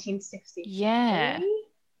 1960. Yeah.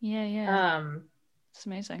 Yeah. It's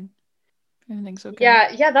amazing. Everything's okay.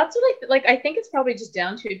 Yeah, that's what I think it's probably just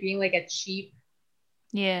down to it being like a cheap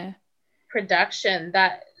production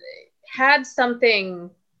that had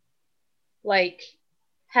something like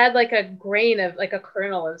a grain of like a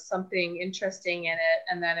kernel of something interesting in it,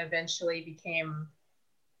 and then eventually became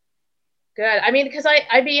good. I mean, because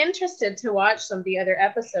I'd be interested to watch some of the other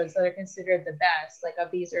episodes that are considered the best, like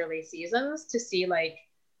of these early seasons, to see like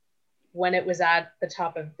when it was at the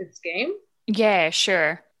top of its game. Yeah,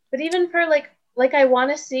 sure. But even for like I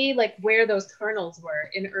want to see like where those kernels were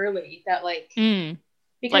in early that like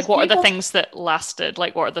because like what are the people, things that lasted?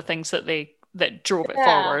 Like what are the things that drove it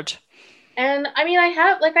yeah. forward? And I mean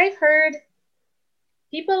I've heard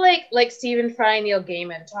people like Stephen Fry and Neil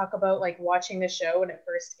Gaiman talk about like watching the show when it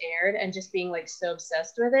first aired and just being like so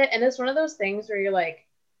obsessed with it. And it's one of those things where you're like,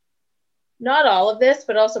 not all of this,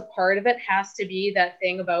 but also part of it has to be that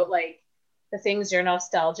thing about like the things you're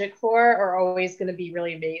nostalgic for are always going to be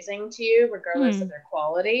really amazing to you, regardless of their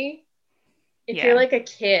quality. If you're like a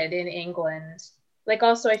kid in England, like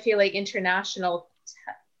also I feel like international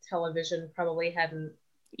television probably hadn't.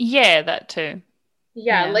 Yeah, that too.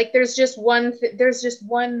 Yeah, like there's just one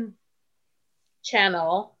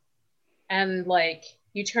channel, and like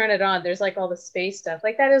you turn it on, there's like all the space stuff.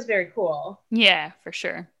 Like that is very cool. Yeah, for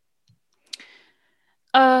sure.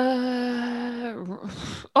 Oh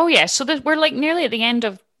yeah, so we're like nearly at the end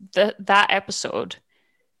of that episode.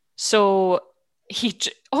 So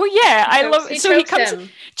I love it. So he comes. Do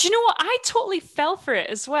you know what? I totally fell for it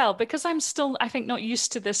as well because I'm still, I think, not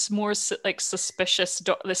used to this more like suspicious,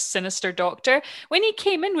 this sinister doctor. When he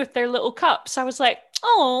came in with their little cups, I was like,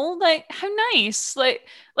 oh, like how nice. Like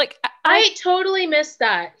I totally missed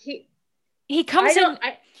that. He comes in.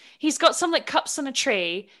 He's got some like cups on a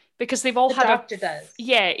tray. Because they've all had doctor does.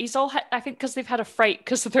 Yeah, he's all had, I think because they've had a fright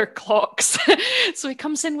because of their clocks. So he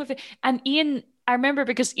comes in with it. And Ian, I remember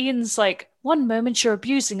because Ian's like, one moment you're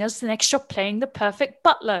abusing us, the next you're playing the perfect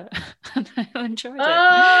butler. And I enjoyed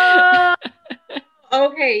it.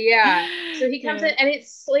 Okay, yeah. So he comes in and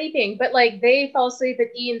it's sleeping, but like they fall asleep and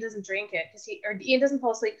Ian doesn't drink it or Ian doesn't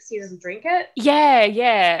fall asleep because he doesn't drink it.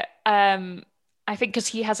 Yeah. I think because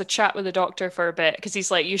he has a chat with the doctor for a bit because he's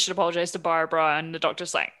like, you should apologize to Barbara, and the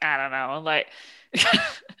doctor's like, I don't know, like,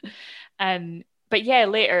 but yeah,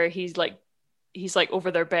 later he's like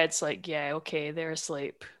over their beds, like, yeah, okay, they're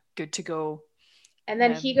asleep, good to go. And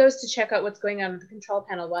then he goes to check out what's going on with the control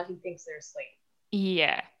panel while he thinks they're asleep.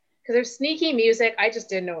 Yeah, because there's sneaky music. I just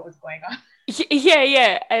didn't know what was going on.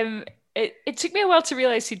 Yeah. It took me a while to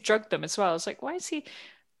realize he drugged them as well. I was like, why is he?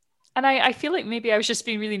 And I feel like maybe I was just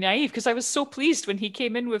being really naive because I was so pleased when he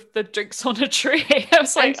came in with the drinks on a tray. I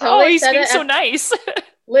was like, oh, he's being so nice.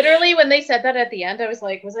 Literally, when they said that at the end, I was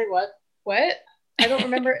like, was I what? What? I don't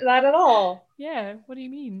remember that at all. Yeah, what do you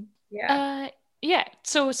mean? Yeah. Yeah,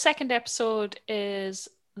 so second episode is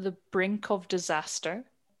The Brink of Disaster.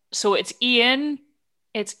 So it's Ian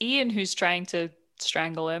who's trying to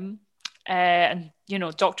strangle him. And,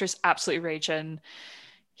 doctor's absolutely raging.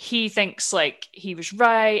 He thinks like he was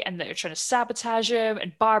right and that they're trying to sabotage him,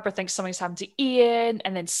 and Barbara thinks something's happened to Ian,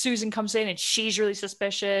 and then Susan comes in and she's really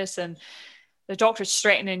suspicious, and the doctor's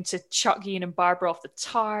threatening to chuck Ian and Barbara off the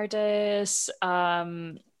TARDIS.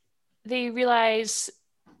 They realize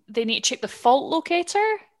they need to check the fault locator.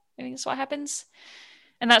 I think that's what happens,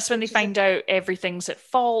 and that's when they find out everything's at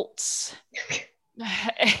fault.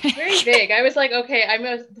 Very vague. I was like, okay,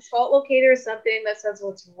 the fault locator is something that says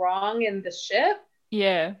what's wrong in the ship.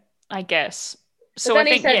 Yeah, I guess. So then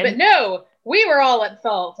he said, but no, we were all at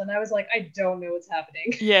fault. And I was like, I don't know what's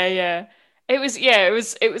happening. Yeah. It was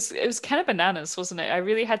kind of bananas, wasn't it? I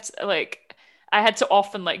really had to I had to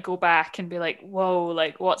often like go back and be like, whoa,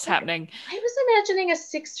 like what's happening? I was imagining a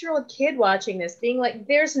 6-year-old kid watching this being like,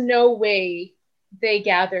 there's no way they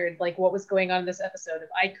gathered like what was going on in this episode if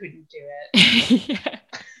I couldn't do it. Yeah.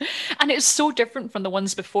 And it's so different from the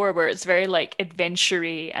ones before where it's very like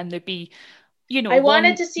adventure-y and there'd be I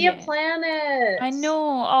wanted to see a planet. I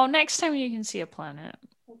know. Oh, next time you can see a planet.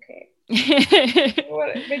 Okay.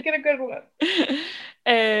 Make it a good one.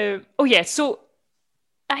 Oh yeah. So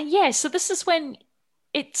this is when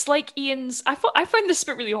it's like Ian's. I found this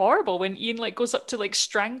bit really horrible when Ian like goes up to like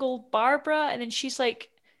strangle Barbara, and then she's like,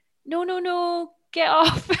 "No, get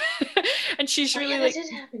off!" And she's really like, "That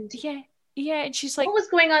did happen." Yeah, and she's like, what was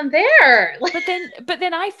going on there? But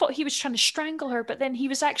then I thought he was trying to strangle her, but then he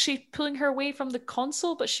was actually pulling her away from the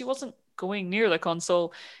console, but she wasn't going near the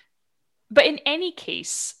console. But in any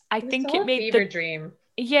case, I think it made fever dream.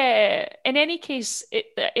 Yeah, in any case,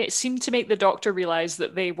 it seemed to make the doctor realize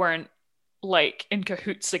that they weren't like in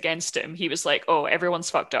cahoots against him. He was like, "Oh, everyone's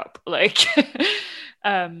fucked up." Like,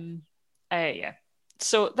 yeah.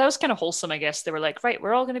 So that was kind of wholesome, I guess. They were like, "Right,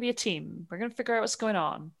 we're all going to be a team. We're going to figure out what's going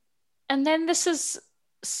on." And then this is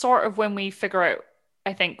sort of when we figure out,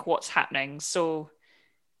 I think, what's happening. So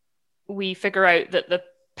we figure out that the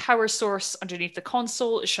power source underneath the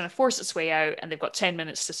console is trying to force its way out, and they've got 10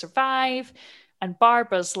 minutes to survive. And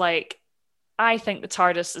Barbara's like, I think the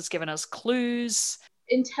TARDIS is giving us clues.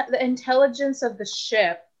 The intelligence of the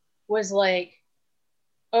ship was like,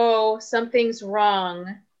 oh, something's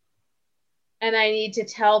wrong. and I need to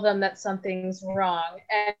tell them that something's wrong.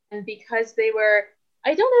 And because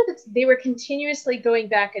I don't know that they were continuously going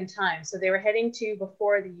back in time. So they were heading to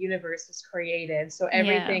before the universe was created. So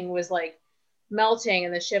everything was like melting,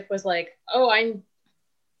 and the ship was like, oh,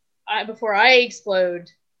 before I explode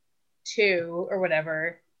too, or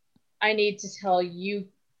whatever, I need to tell you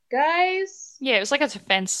guys. Yeah, it was like a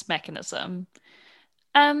defense mechanism.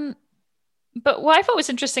 But what I thought was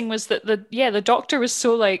interesting was that the doctor was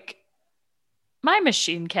so like, my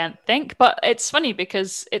machine can't think, but it's funny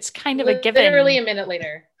because it's kind of a given. Literally a minute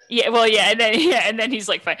later. Yeah, well, and then he's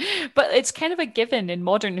like, fine. But it's kind of a given in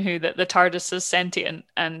Modern Who that the TARDIS is sentient,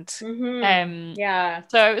 and yeah.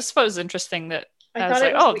 So I suppose it was interesting that I was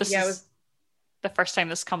like, oh, this is the first time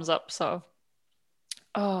this comes up. So,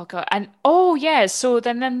 oh god, and so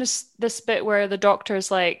then this bit where the doctor's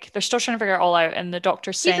like, they're still trying to figure it all out, and the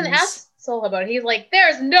doctor sends. He's an asshole about it. He's like,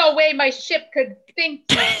 there's no way my ship could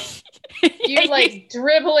think. You like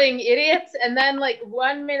dribbling idiots. And then like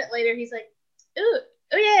 1 minute later, he's like, oh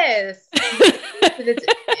yes. But it's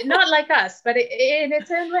not like us, but in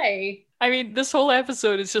its own way. I mean, this whole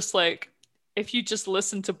episode is just like, if you just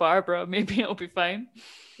listen to Barbara, maybe it'll be fine.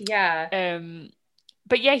 Yeah.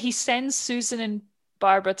 But yeah, he sends Susan and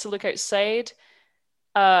Barbara to look outside.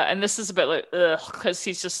 And this is a bit like, ugh, because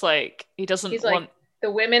he's just like, he doesn't want... Like, the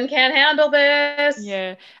women can't handle this.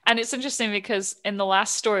 Yeah. And it's interesting because in the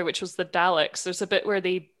last story, which was the Daleks, there's a bit where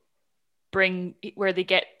they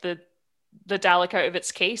get the Dalek out of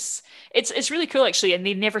its case. It's really cool actually, and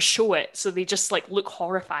they never show it, so they just like look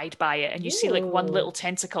horrified by it, and you see like one little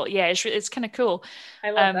tentacle. Yeah, it's kind of cool. I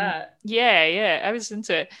love that. Yeah, I was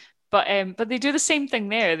into it. But they do the same thing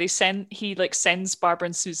there. He sends Barbara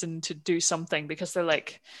and Susan to do something because they're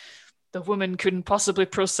like, the woman couldn't possibly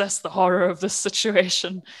process the horror of this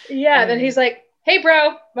situation. Yeah, then he's like, hey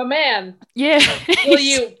bro, my man. Yeah.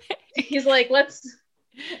 He's like, let's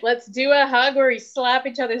do a hug where we slap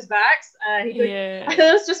each other's backs.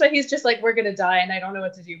 That's just what he's just like, we're gonna die and I don't know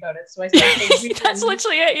what to do about it. So I said, that's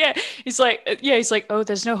literally it. Yeah. He's like, oh,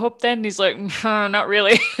 there's no hope then. He's like, not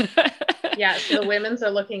really. Yeah. So the women's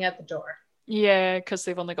are looking at the door. Yeah, because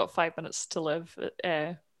they've only got 5 minutes to live.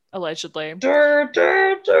 Allegedly. Do you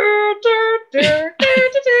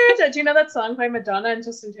know that song by Madonna and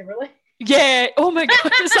Justin Timberlake? Yeah. Oh my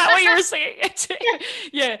god, is that what you were saying?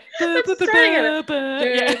 Yeah. And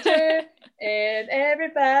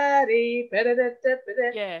everybody.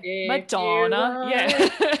 Yeah. Madonna.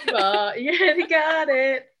 Yeah. You got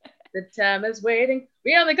it. The time is waiting.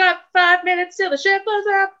 We only got 5 minutes till the ship blows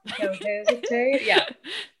up. Don't hesitate. Yeah.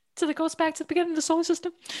 Till it goes back to the beginning of the solar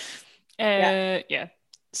system. Yeah.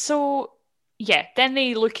 So, yeah, then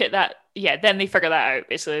they look at that. Yeah, then they figure that out.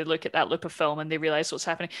 Basically, they look at that loop of film and they realize what's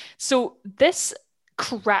happening. So this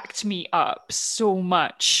cracked me up so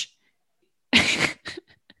much.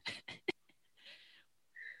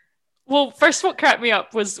 Well, first, what cracked me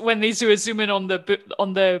up was when they do a zoom in on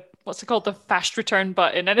the what's it called, the fast return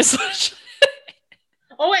button, and it's like,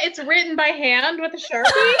 oh, it's written by hand with a Sharpie.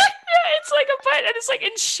 Yeah, it's like a button, and it's like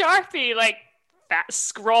in Sharpie, like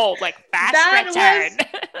scrolled, like fast return.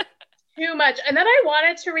 Was too much. And then I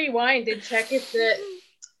wanted to rewind and check if the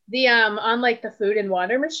on like the food and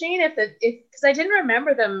water machine, if because I didn't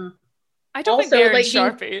remember them. I don't think they're like in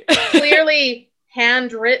Sharpie. Clearly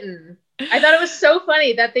handwritten. I thought it was so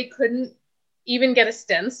funny that they couldn't even get a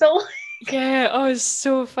stencil. Yeah, it's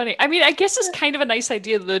so funny. I mean, I guess it's kind of a nice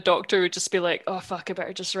idea that the doctor would just be like, oh fuck, I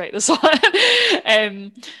better just write this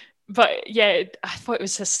on. But yeah, I thought it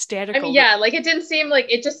was hysterical. I mean, yeah, like it just seemed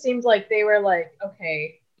like they were like,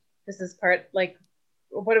 okay, this is part, like,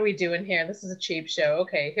 what are we doing here? This is a cheap show.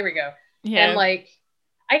 Okay, here we go. Yeah. And like,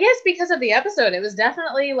 I guess because of the episode, it was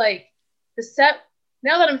definitely like the set.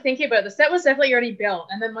 Now that I'm thinking about it, the set was definitely already built.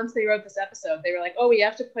 And then once they wrote this episode, they were like, oh, we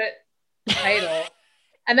have to put the title.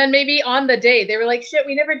 And then maybe on the day, they were like, shit,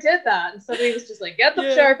 we never did that. And somebody was just like, get the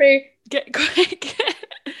Sharpie. Get quick.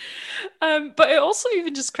 But it also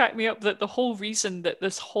even just cracked me up that the whole reason that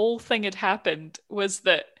this whole thing had happened was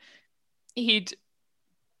that his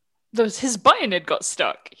button had got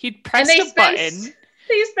stuck. He'd pressed a button.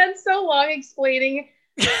 They spent so long explaining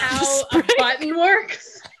how a button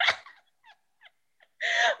works.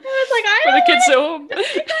 I was like, I don't know. The kids at home.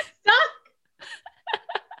 He got stuck.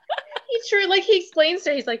 He explains to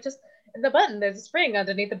her, he's like, just the button, there's a spring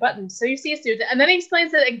underneath the button. So you see a student, and then he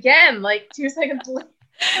explains it again, like 2 seconds later.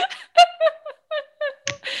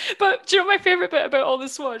 But do you know my favorite bit about all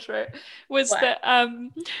this was, right? Was that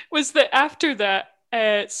after that,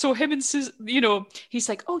 So him and Susan, he's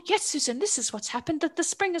like, oh yes, Susan, this is what's happened, that the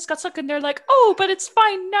spring has got stuck, and they're like, oh, but it's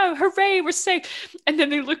fine now, hooray, we're safe. And then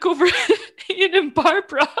they look over at Ian and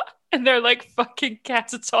Barbara, and they're like fucking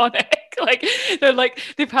catatonic. Like they're like,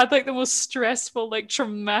 they've had like the most stressful, like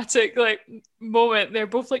traumatic like moment. They're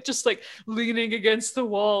both like just like leaning against the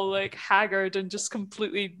wall, like haggard and just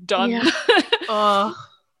completely done. Yeah. Oh,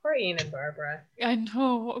 poor Ian and Barbara. I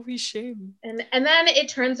know, what a wee shame. And then it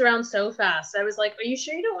turns around so fast. I was like, are you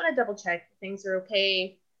sure you don't want to double check if things are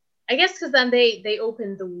okay? I guess because then they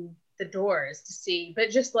opened the doors to see, but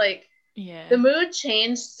just like the mood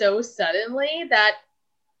changed so suddenly that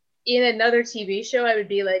in another TV show, I would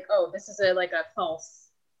be like, oh, this is a false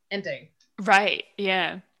ending. Right,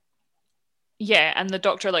 yeah. Yeah, and the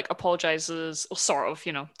doctor like apologizes, sort of,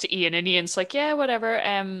 to Ian, and Ian's like, yeah,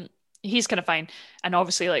 whatever. He's kind of fine. And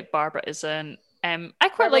obviously, like, Barbara isn't. I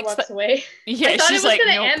quite like that. Away. Yeah, I thought she's it was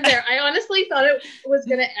gonna nope. end there. I honestly thought it was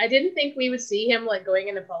gonna. I didn't think we would see him like going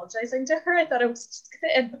and apologizing to her. I thought it was just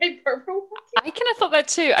gonna end by Barbara walking. I kind of thought that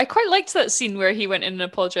too. I quite liked that scene where he went in and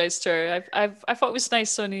apologized to her. I thought it was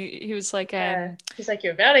nice when he was like, he's like,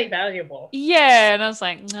 you're very valuable. Yeah, and I was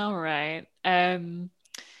like, all right. And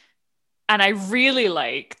I really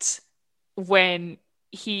liked when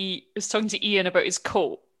he was talking to Ian about his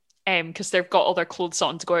coat, because they've got all their clothes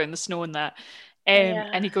on to go out in the snow and that.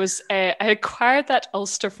 And he goes, I acquired that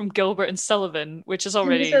ulster from Gilbert and Sullivan, which is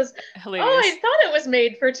already hilarious. Oh, I thought it was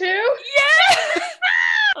made for two. Yeah.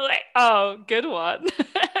 Like, oh, good one.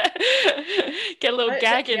 Get a little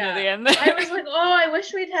gag in at the end. I was like, oh, I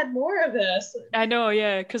wish we'd had more of this. I know,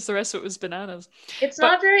 yeah, because the rest of it was bananas. It's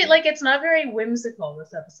not very whimsical,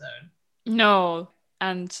 this episode. No,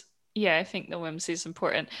 and yeah, I think the whimsy is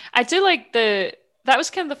important. I do like that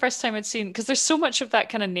was kind of the first time I'd seen, because there's so much of that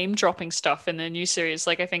kind of name dropping stuff in the new series.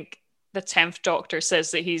 Like I think the 10th Doctor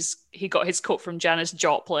says that he got his coat from Janis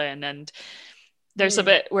Joplin, and there's a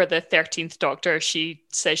bit where the 13th Doctor, she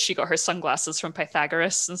says she got her sunglasses from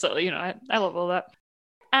Pythagoras, and so I love all that.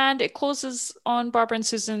 And it closes on Barbara and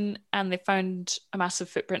Susan, and they found a massive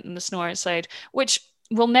footprint in the snow outside, which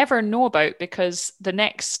we'll never know about because the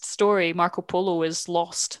next story, Marco Polo, is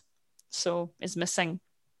lost, so is missing.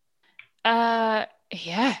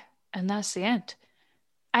 Yeah, and that's the end.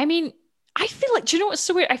 I mean, I feel like, do you know what's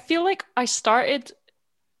so weird? I feel like I started,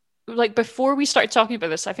 like, before we started talking about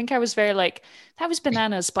this, I think I was very like, that was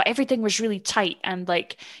bananas, but everything was really tight, and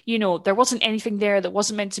like, there wasn't anything there that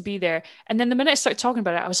wasn't meant to be there. And then the minute I started talking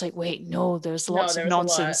about it, I was like, wait, no, there's lots of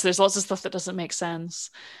nonsense. There's lots of stuff that doesn't make sense.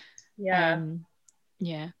 Yeah.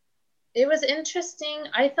 Yeah. It was interesting.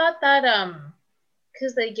 I thought that,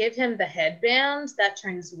 because they give him the headband that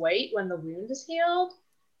turns white when the wound is healed.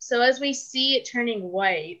 So as we see it turning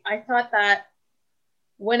white, I thought that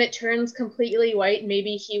when it turns completely white,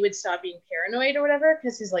 maybe he would stop being paranoid or whatever,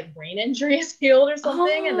 because his like brain injury is healed or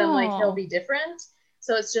something, and then like he'll be different.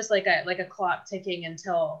 So it's just like a clock ticking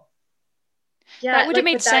until. Yeah, that would have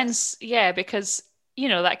made sense. Yeah, because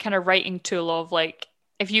that kind of writing tool of like,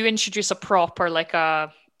 if you introduce a prop or like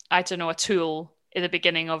a tool in the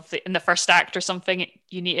beginning of in the first act or something,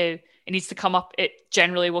 it needs to come up. It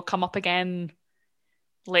generally will come up again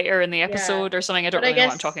later in the episode or something. I don't really know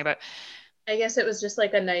what I'm talking about. I guess it was just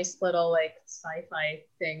like a nice little like sci-fi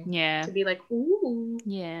thing. Yeah. To be like, ooh.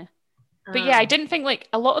 Yeah. But yeah, I didn't think like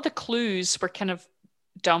a lot of the clues were kind of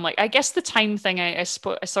dumb. Like I guess the time thing I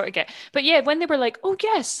sort of get. But yeah, when they were like, oh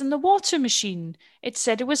yes, in the water machine, it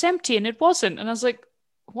said it was empty and it wasn't. And I was like,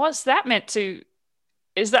 what's that meant to?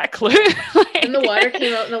 Is that a clue? Like, and the water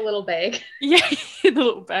came out in a little bag. Yeah, in a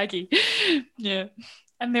little baggie. Yeah.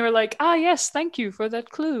 And they were like, yes, thank you for that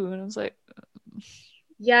clue. And I was like,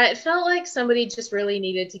 yeah, it felt like somebody just really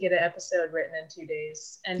needed to get an episode written in 2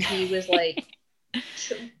 days. And he was like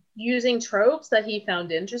using tropes that he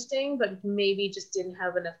found interesting, but maybe just didn't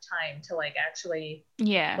have enough time to like actually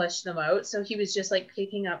flesh them out. So he was just like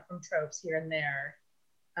picking up from tropes here and there.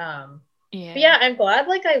 But yeah, I'm glad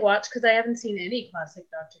like I watched, because I haven't seen any classic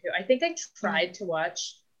Doctor Who. I think I tried to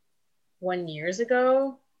watch 1 year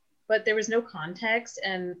ago, but there was no context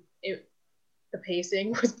and the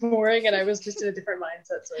pacing was boring and I was just in a different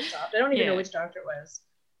mindset, so I stopped. I don't even know which Doctor it was.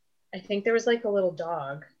 I think there was like a little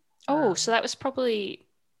dog. Oh, so that was probably,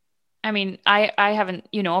 I mean, I haven't,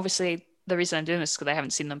 obviously the reason I'm doing this is because I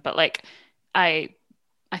haven't seen them, but like I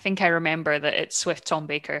think I remember that it's Swift Tom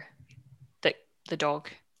Baker that the dog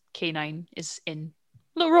K9 is in.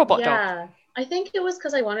 Little robot dog. Yeah, I think it was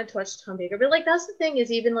because I wanted to watch Tom Baker, but like that's the thing,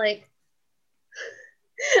 is even like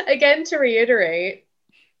again, to reiterate,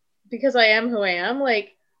 because I am who I am,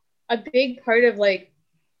 like a big part of like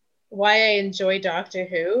why I enjoy Doctor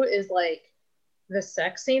Who is like the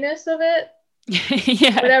sexiness of it.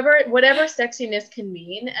 Yeah. whatever sexiness can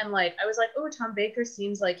mean. And like I was like, oh, Tom Baker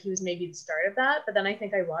seems like he was maybe the start of that. But then I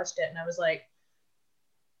think I watched it and I was like,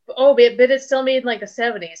 oh, but it's still made in like the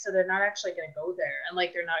 70s, so they're not actually gonna go there. And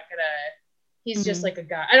like they're not gonna he's just like a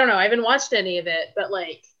guy. I don't know, I haven't watched any of it, but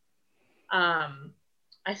like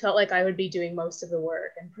I felt like I would be doing most of the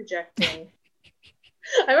work and projecting.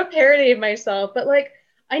 I'm a parody of myself, but like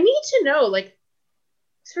I need to know, like,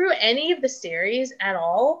 through any of the series at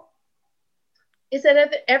all, is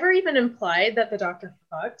it ever even implied that the Doctor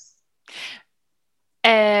fucks?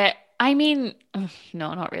 I mean,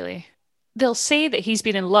 no, not really. They'll say that he's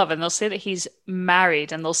been in love, and they'll say that he's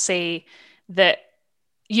married, and they'll say that,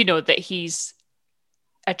 that he's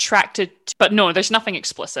attracted, but no, there's nothing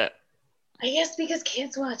explicit. I guess because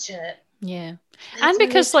kids watch it. Yeah. And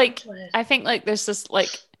because like I think like there's this like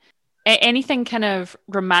anything kind of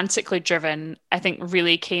romantically driven, I think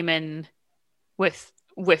really came in with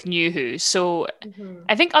New Who. So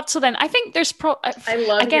I think up till then, I think there's I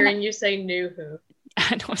love hearing you say New Who.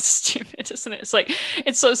 I know it's stupid, isn't it? It's like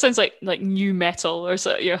it sounds like new metal or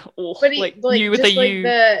so. Yeah, but like new with a like U.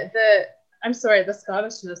 The I'm sorry, the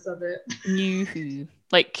Scottishness of it. New Who,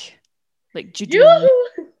 like Judy.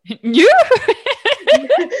 Yoo-hoo!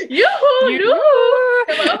 Yoo-hoo!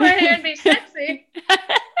 Come over here and be sexy.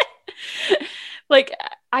 Like,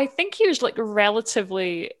 I think he was like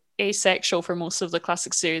relatively asexual for most of the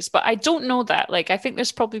classic series, but I don't know that. Like, I think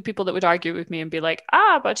there's probably people that would argue with me and be like,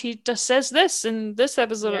 but he just says this in this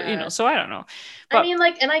episode, so I don't know. But, I mean,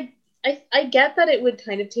 like, and I get that it would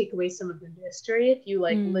kind of take away some of the mystery if you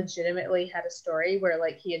like legitimately had a story where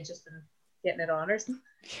like he had just been getting it on or something.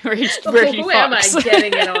 Who am I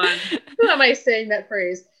getting it on? Who am I saying that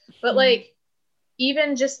phrase? But like,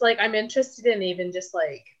 even just like, I'm interested in even just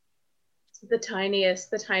like the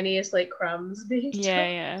tiniest like crumbs being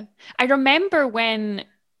yeah. I remember when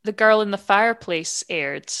The Girl in the Fireplace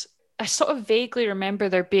aired, I sort of vaguely remember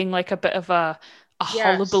there being like a bit of a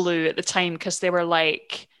hullabaloo at the time because they were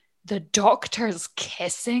like, the Doctor's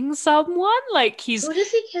kissing someone? Like he's... Who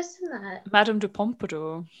does he kiss in that? Madame de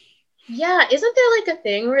Pompadour. Yeah, isn't there like a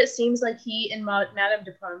thing where it seems like he and Madame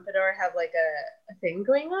de Pompadour have like a thing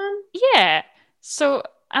going on? Yeah. So,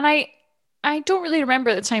 and I don't really remember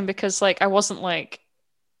at the time because like I wasn't like,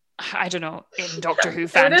 I don't know, in Doctor Who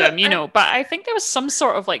fandom, but I think there was some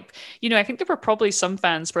sort of like, I think there were probably some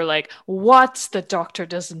fans were like, what? The Doctor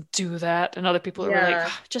doesn't do that. And other people were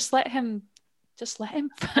like, just let him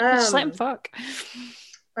fuck.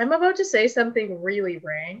 I'm about to say something really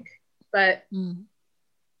rank, but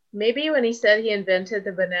maybe when he said he invented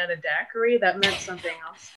the banana daiquiri, that meant something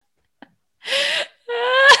else.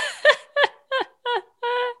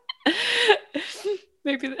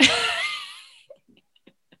 Maybe the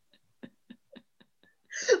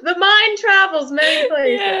mind travels many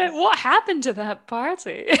places. Yeah, what happened to that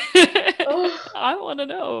party? I want to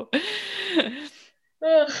know.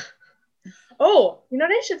 Oh, you know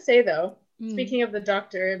what I should say though? Speaking of the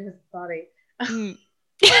Doctor and his body, in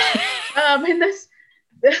this,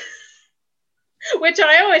 which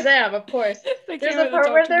I always am, of course. There's a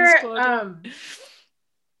part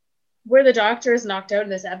where the Doctor is knocked out in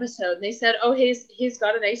this episode, and they said, "Oh, he's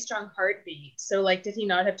got a nice strong heartbeat." So, like, did he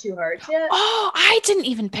not have two hearts yet? Oh, I didn't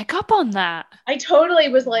even pick up on that. I totally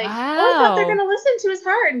was like, wow. I thought they're gonna listen to his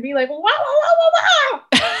heart and be like, "Wow, wow, wow, wow,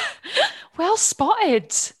 wow." Well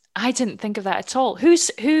spotted. I didn't think of that at all. Who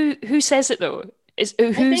says it though? I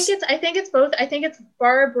think it's both. I think it's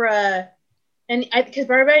Barbara. And because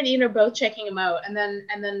Barbara and Ian are both checking him out, and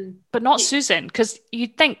then, but not Susan, because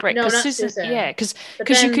you'd think, right? No, not Susan. Yeah, because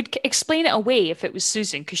you could explain it away if it was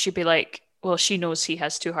Susan, because she'd be like, well, she knows he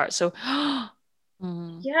has two hearts, so.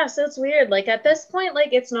 Yeah, so it's weird. Like at this point,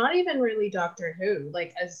 like it's not even really Doctor Who,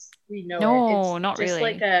 like as we know no, it's not just really.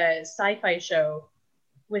 Like a sci-fi show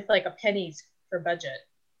with like a pennies for budget.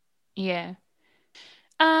 Yeah.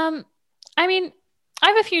 I mean, I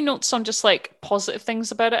have a few notes on just like positive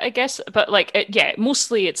things about it, I guess, but like,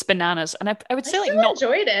 mostly it's bananas, and I would say like not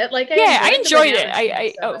enjoyed it. Like I enjoyed it.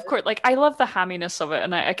 I of course, like I love the hamminess of it,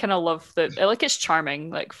 and I kind of love that. Like it's charming,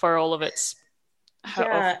 like for all of its,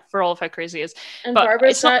 for all of how crazy it is. And but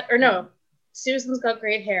Barbara's Susan's got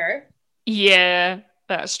great hair. Yeah,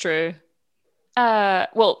 that's true.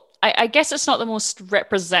 Well, I guess it's not the most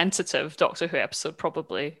representative Doctor Who episode.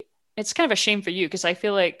 Probably, it's kind of a shame for you because I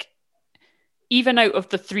feel like. Even out of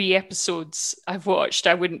the 3 episodes I've watched,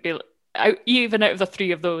 I wouldn't be... even out of the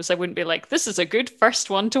 3 of those, I wouldn't be like, this is a good first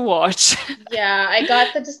one to watch. Yeah, I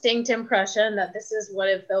got the distinct impression that this is one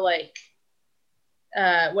of the, like,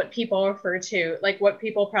 what people refer to, like, what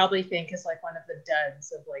people probably think is, like, one of the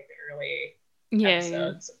duds of, like, the early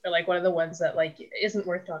episodes. Or, like, one of the ones that, like, isn't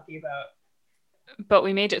worth talking about. But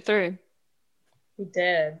we made it through. We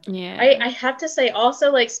did. Yeah. I have to say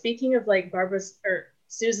also, like, speaking of like Barbara's or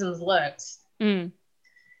Susan's looks,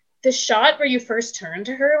 the shot where you first turn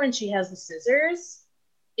to her when she has the scissors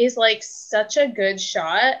is like such a good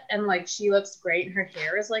shot, and like she looks great, and her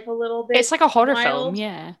hair is like a little bit, it's like a horror wild. film.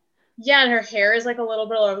 Yeah, and her hair is like a little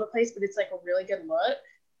bit all over the place, but it's like a really good look.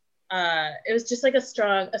 It was just like a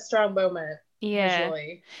strong moment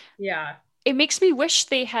visually. Yeah, it makes me wish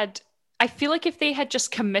they had, I feel like if they had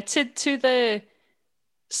just committed to the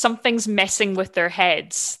something's messing with their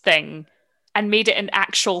heads thing and made it an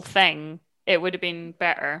actual thing, it would have been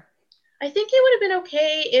better. I think it would have been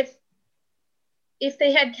okay if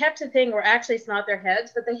they had kept a thing where actually it's not their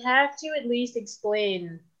heads, but they have to at least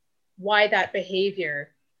explain why that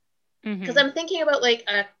behavior. Because I'm thinking about like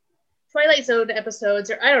Twilight Zone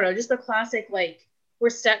episodes, or I don't know, just the classic like we're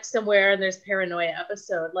stuck somewhere and there's paranoia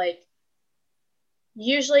episode. Like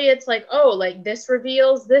usually it's like, oh, like this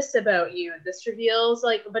reveals this about you, this reveals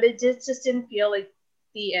like, but it just didn't feel like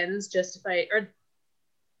the ends justified, or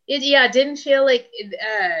it didn't feel like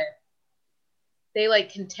they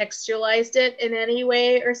like contextualized it in any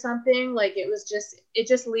way or something. Like it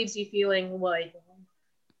just leaves you feeling like,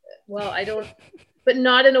 well, I don't, but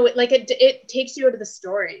not in a way, like it takes you out of the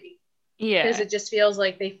story. Yeah. Because it just feels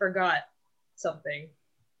like they forgot something.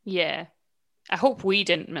 Yeah. I hope we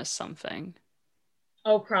didn't miss something.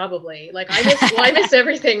 Oh, probably. Like I miss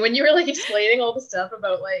everything. When you were like explaining all the stuff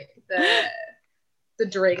about like the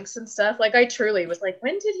drinks and stuff, like I truly was like,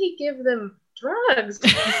 when did he give them drugs?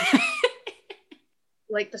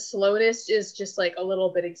 Like the slowness is just like a little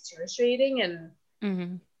bit excruciating,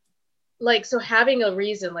 and like, so having a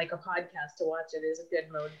reason like a podcast to watch it is a good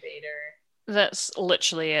motivator. That's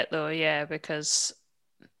literally it though, yeah, because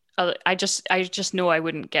I just know I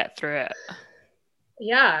wouldn't get through it.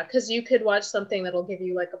 Yeah, because you could watch something that'll give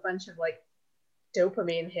you like a bunch of like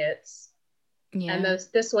dopamine hits. Yeah. And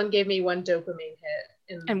this one gave me one dopamine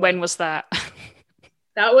hit. And when was that?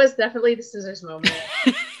 That was definitely the scissors moment.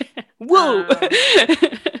 Whoa!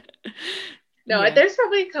 There's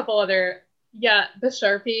probably a couple other. Yeah, the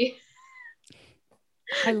Sharpie.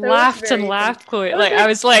 I laughed and laughed, Chloe. Like I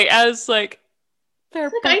was like, they're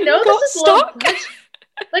like, I know this is low budget.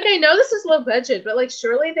 Like I know this is low budget, but like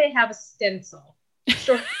surely they have a stencil.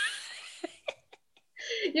 Sure.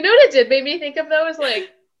 You know what it did make me think of though is like,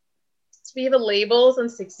 speaking of labels on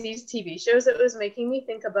 60s TV shows, it was making me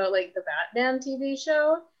think about like the Batman TV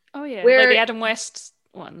show. Oh yeah, where, like the Adam West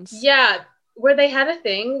ones. Yeah, where they had a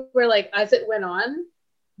thing where like as it went on,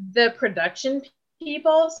 the production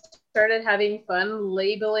people started having fun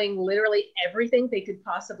labeling literally everything they could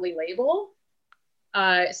possibly label.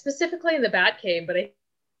 Specifically in the Batcave, but I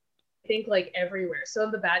think like everywhere. So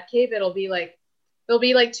in the Batcave, it'll be like there'll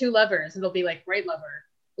be like two levers, and it'll be like right lever,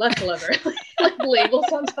 left lever, like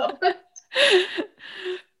labels on top of it.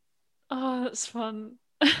 Oh, that's fun.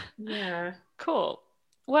 Yeah. Cool.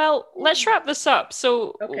 Well, let's wrap this up.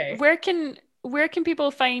 So okay. where can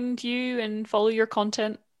people find you and follow your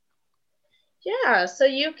content? Yeah, so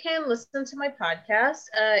you can listen to my podcast,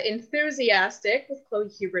 Enthusiastic with Chloe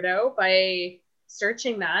Huberdeau, by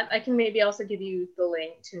searching that. I can maybe also give you the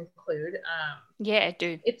link to include. Yeah,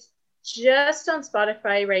 do. It's just on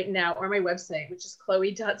Spotify right now, or my website, which is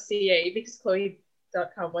chloe.ca, because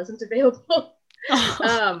chloe.com wasn't available.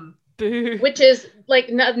 Boo. Which is like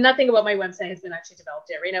nothing about my website has been actually developed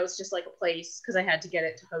yet. Right now it's just like a place because I had to get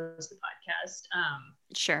it to host the podcast.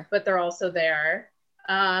 Sure. But they're also there.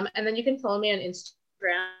 And then you can follow me on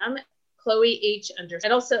Instagram, Chloe H _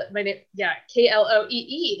 and also my name,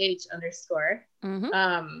 KLOEEH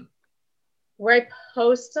 _. Where I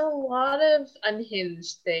post a lot of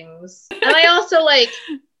unhinged things. And I also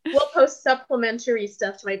will post supplementary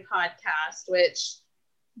stuff to my podcast, which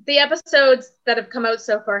the episodes that have come out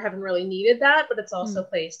so far haven't really needed that, but it's also a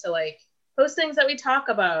place to post things that we talk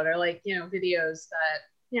about, or videos that,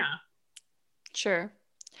 Sure.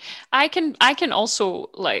 I can also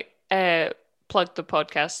plug the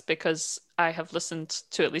podcast because I have listened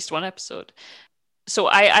to at least one episode. So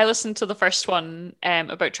I listened to the first one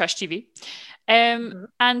about trash TV. And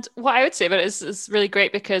what I would say about it is really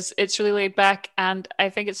great because it's really laid back, and I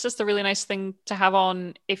think it's just a really nice thing to have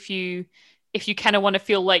on if you kind of want to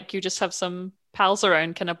feel like you just have some pals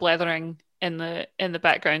around kind of blethering in the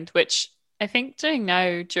background, which I think doing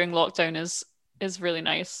now during lockdown is really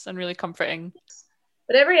nice and really comforting.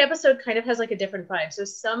 But every episode kind of has a different vibe. So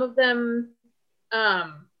some of them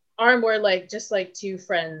are more just two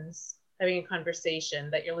friends having a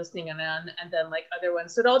conversation that you're listening in on, and then other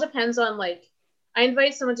ones. So it all depends on I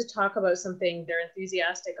invite someone to talk about something they're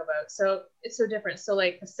enthusiastic about. So it's so different. So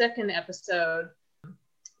the second episode,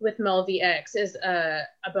 with Mel VX is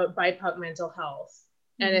about BIPOC mental health.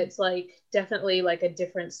 And it's like definitely like a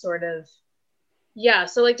different sort of,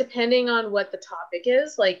 so like depending on what the topic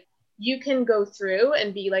is, like you can go through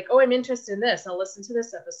and be like, oh, I'm interested in this, I'll listen to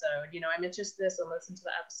this episode, you know, I'm interested in this, I'll listen to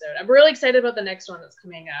the episode. I'm really excited about the next one that's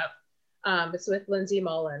coming up. It's with Lindsay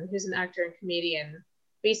Mullen, who's an actor and comedian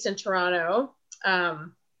based in Toronto.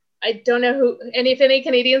 I don't know if any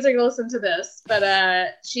Canadians are gonna listen to this,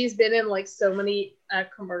 but she's been in like so many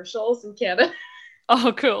commercials in Canada.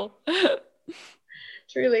 Oh, cool.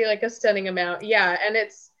 Truly like a stunning amount. Yeah, and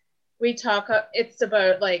it's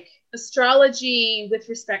about like astrology with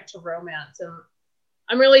respect to romance, and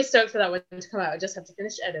I'm really stoked for that one to come out. I just have to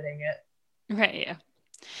finish editing it. Right, yeah.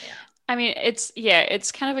 I mean,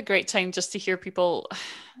 it's kind of a great time just to hear people,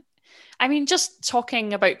 I mean, just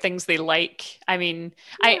talking about things they like. I mean,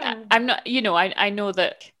 I'm not, you know, I know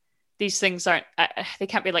that these things aren't, they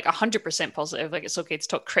can't be like 100% positive. Like it's okay to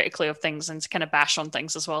talk critically of things and to kind of bash on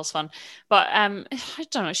things as well as fun. But I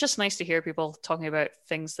don't know, it's just nice to hear people talking about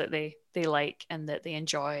things that they like and that they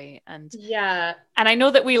enjoy. And and I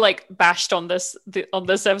know that we like bashed on this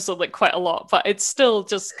episode like quite a lot, but it's still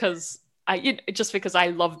just because I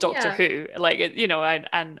love Doctor Who, like, you know,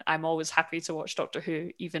 and I'm always happy to watch Doctor Who,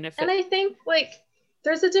 even if. And I think like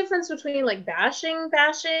there's a difference between like bashing,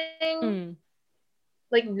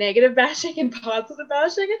 like negative bashing and positive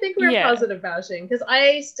bashing. I think we're positive bashing because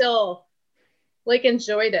I still like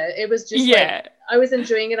enjoyed it. It was just like I was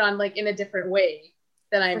enjoying it on like in a different way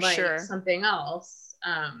than I might something else.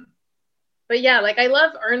 But yeah, like I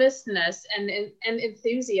love earnestness and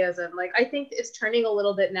enthusiasm. Like I think it's turning a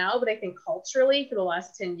little bit now, but I think culturally for the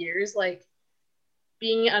last 10 years, like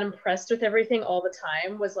being unimpressed with everything all the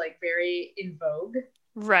time was like very in vogue.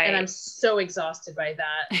 Right. And I'm so exhausted by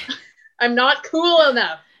that. I'm not cool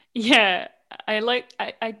enough. Yeah. I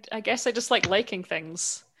guess I just like liking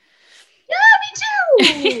things. Yeah,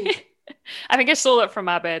 me too. I think I stole it from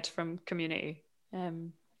Abed from Community.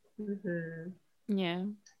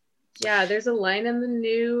 Yeah, there's a line in the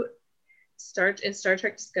new Star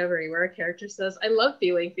Trek Discovery where a character says, I love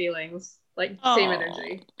feeling feelings. Like, same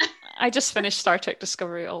energy. I just finished Star Trek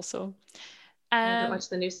Discovery also. I haven't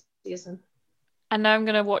watched the new season. And now I'm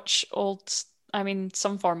going to watch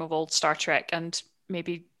some form of old Star Trek, and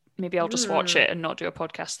maybe I'll just watch it and not do a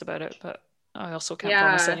podcast about it, but I also can't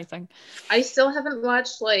promise anything. I still haven't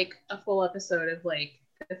watched like a full episode of like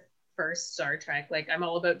the first Star Trek. Like I'm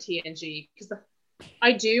all about TNG because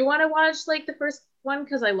I do want to watch like the first one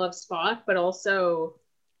because I love Spock, but also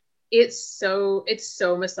it's so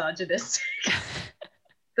misogynistic.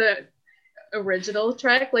 The original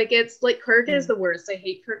Trek, like it's like Kirk is the worst. I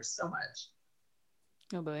hate Kirk so much.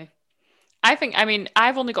 Oh boy. I've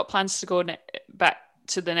only got plans to go back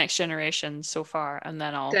to the Next Generation so far, and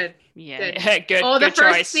then I'll good. Oh, the good first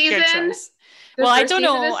choice. season. Good choice. Well, I don't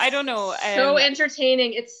know. So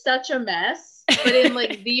entertaining. It's such a mess, but in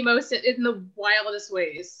like in the wildest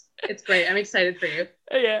ways. It's great. I'm excited for you.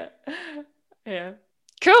 Yeah.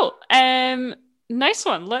 Cool. Nice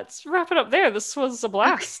one. Let's wrap it up there. This was a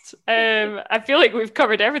blast. I feel like we've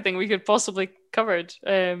covered everything we could possibly covered.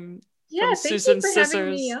 Thank you for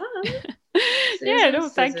having me on.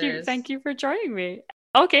 Thank you for joining me.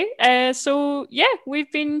 Okay, so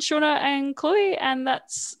we've been Shona and Chloe, and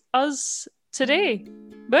that's us today.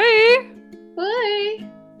 Bye.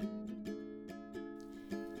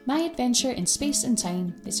 My Adventure in Space and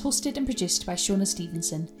Time is hosted and produced by Shona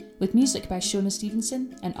Stevenson, with music by Shona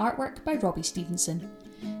Stevenson and artwork by Robbie Stevenson.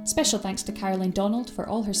 Special thanks to Caroline Donald for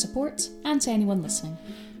all her support, and to anyone listening.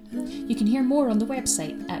 You can hear more on the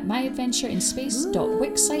website at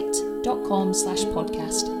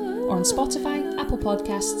myadventureinspace.wixsite.com/podcast, or on Spotify, Apple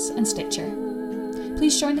Podcasts and Stitcher.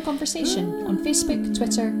 Please join the conversation on Facebook,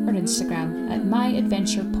 Twitter or Instagram at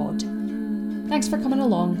myadventurepod. Thanks for coming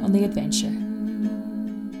along on the adventure.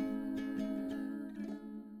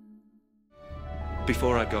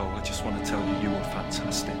 Before I go, I just want to tell you, you were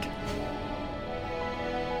fantastic.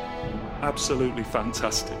 Absolutely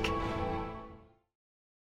fantastic.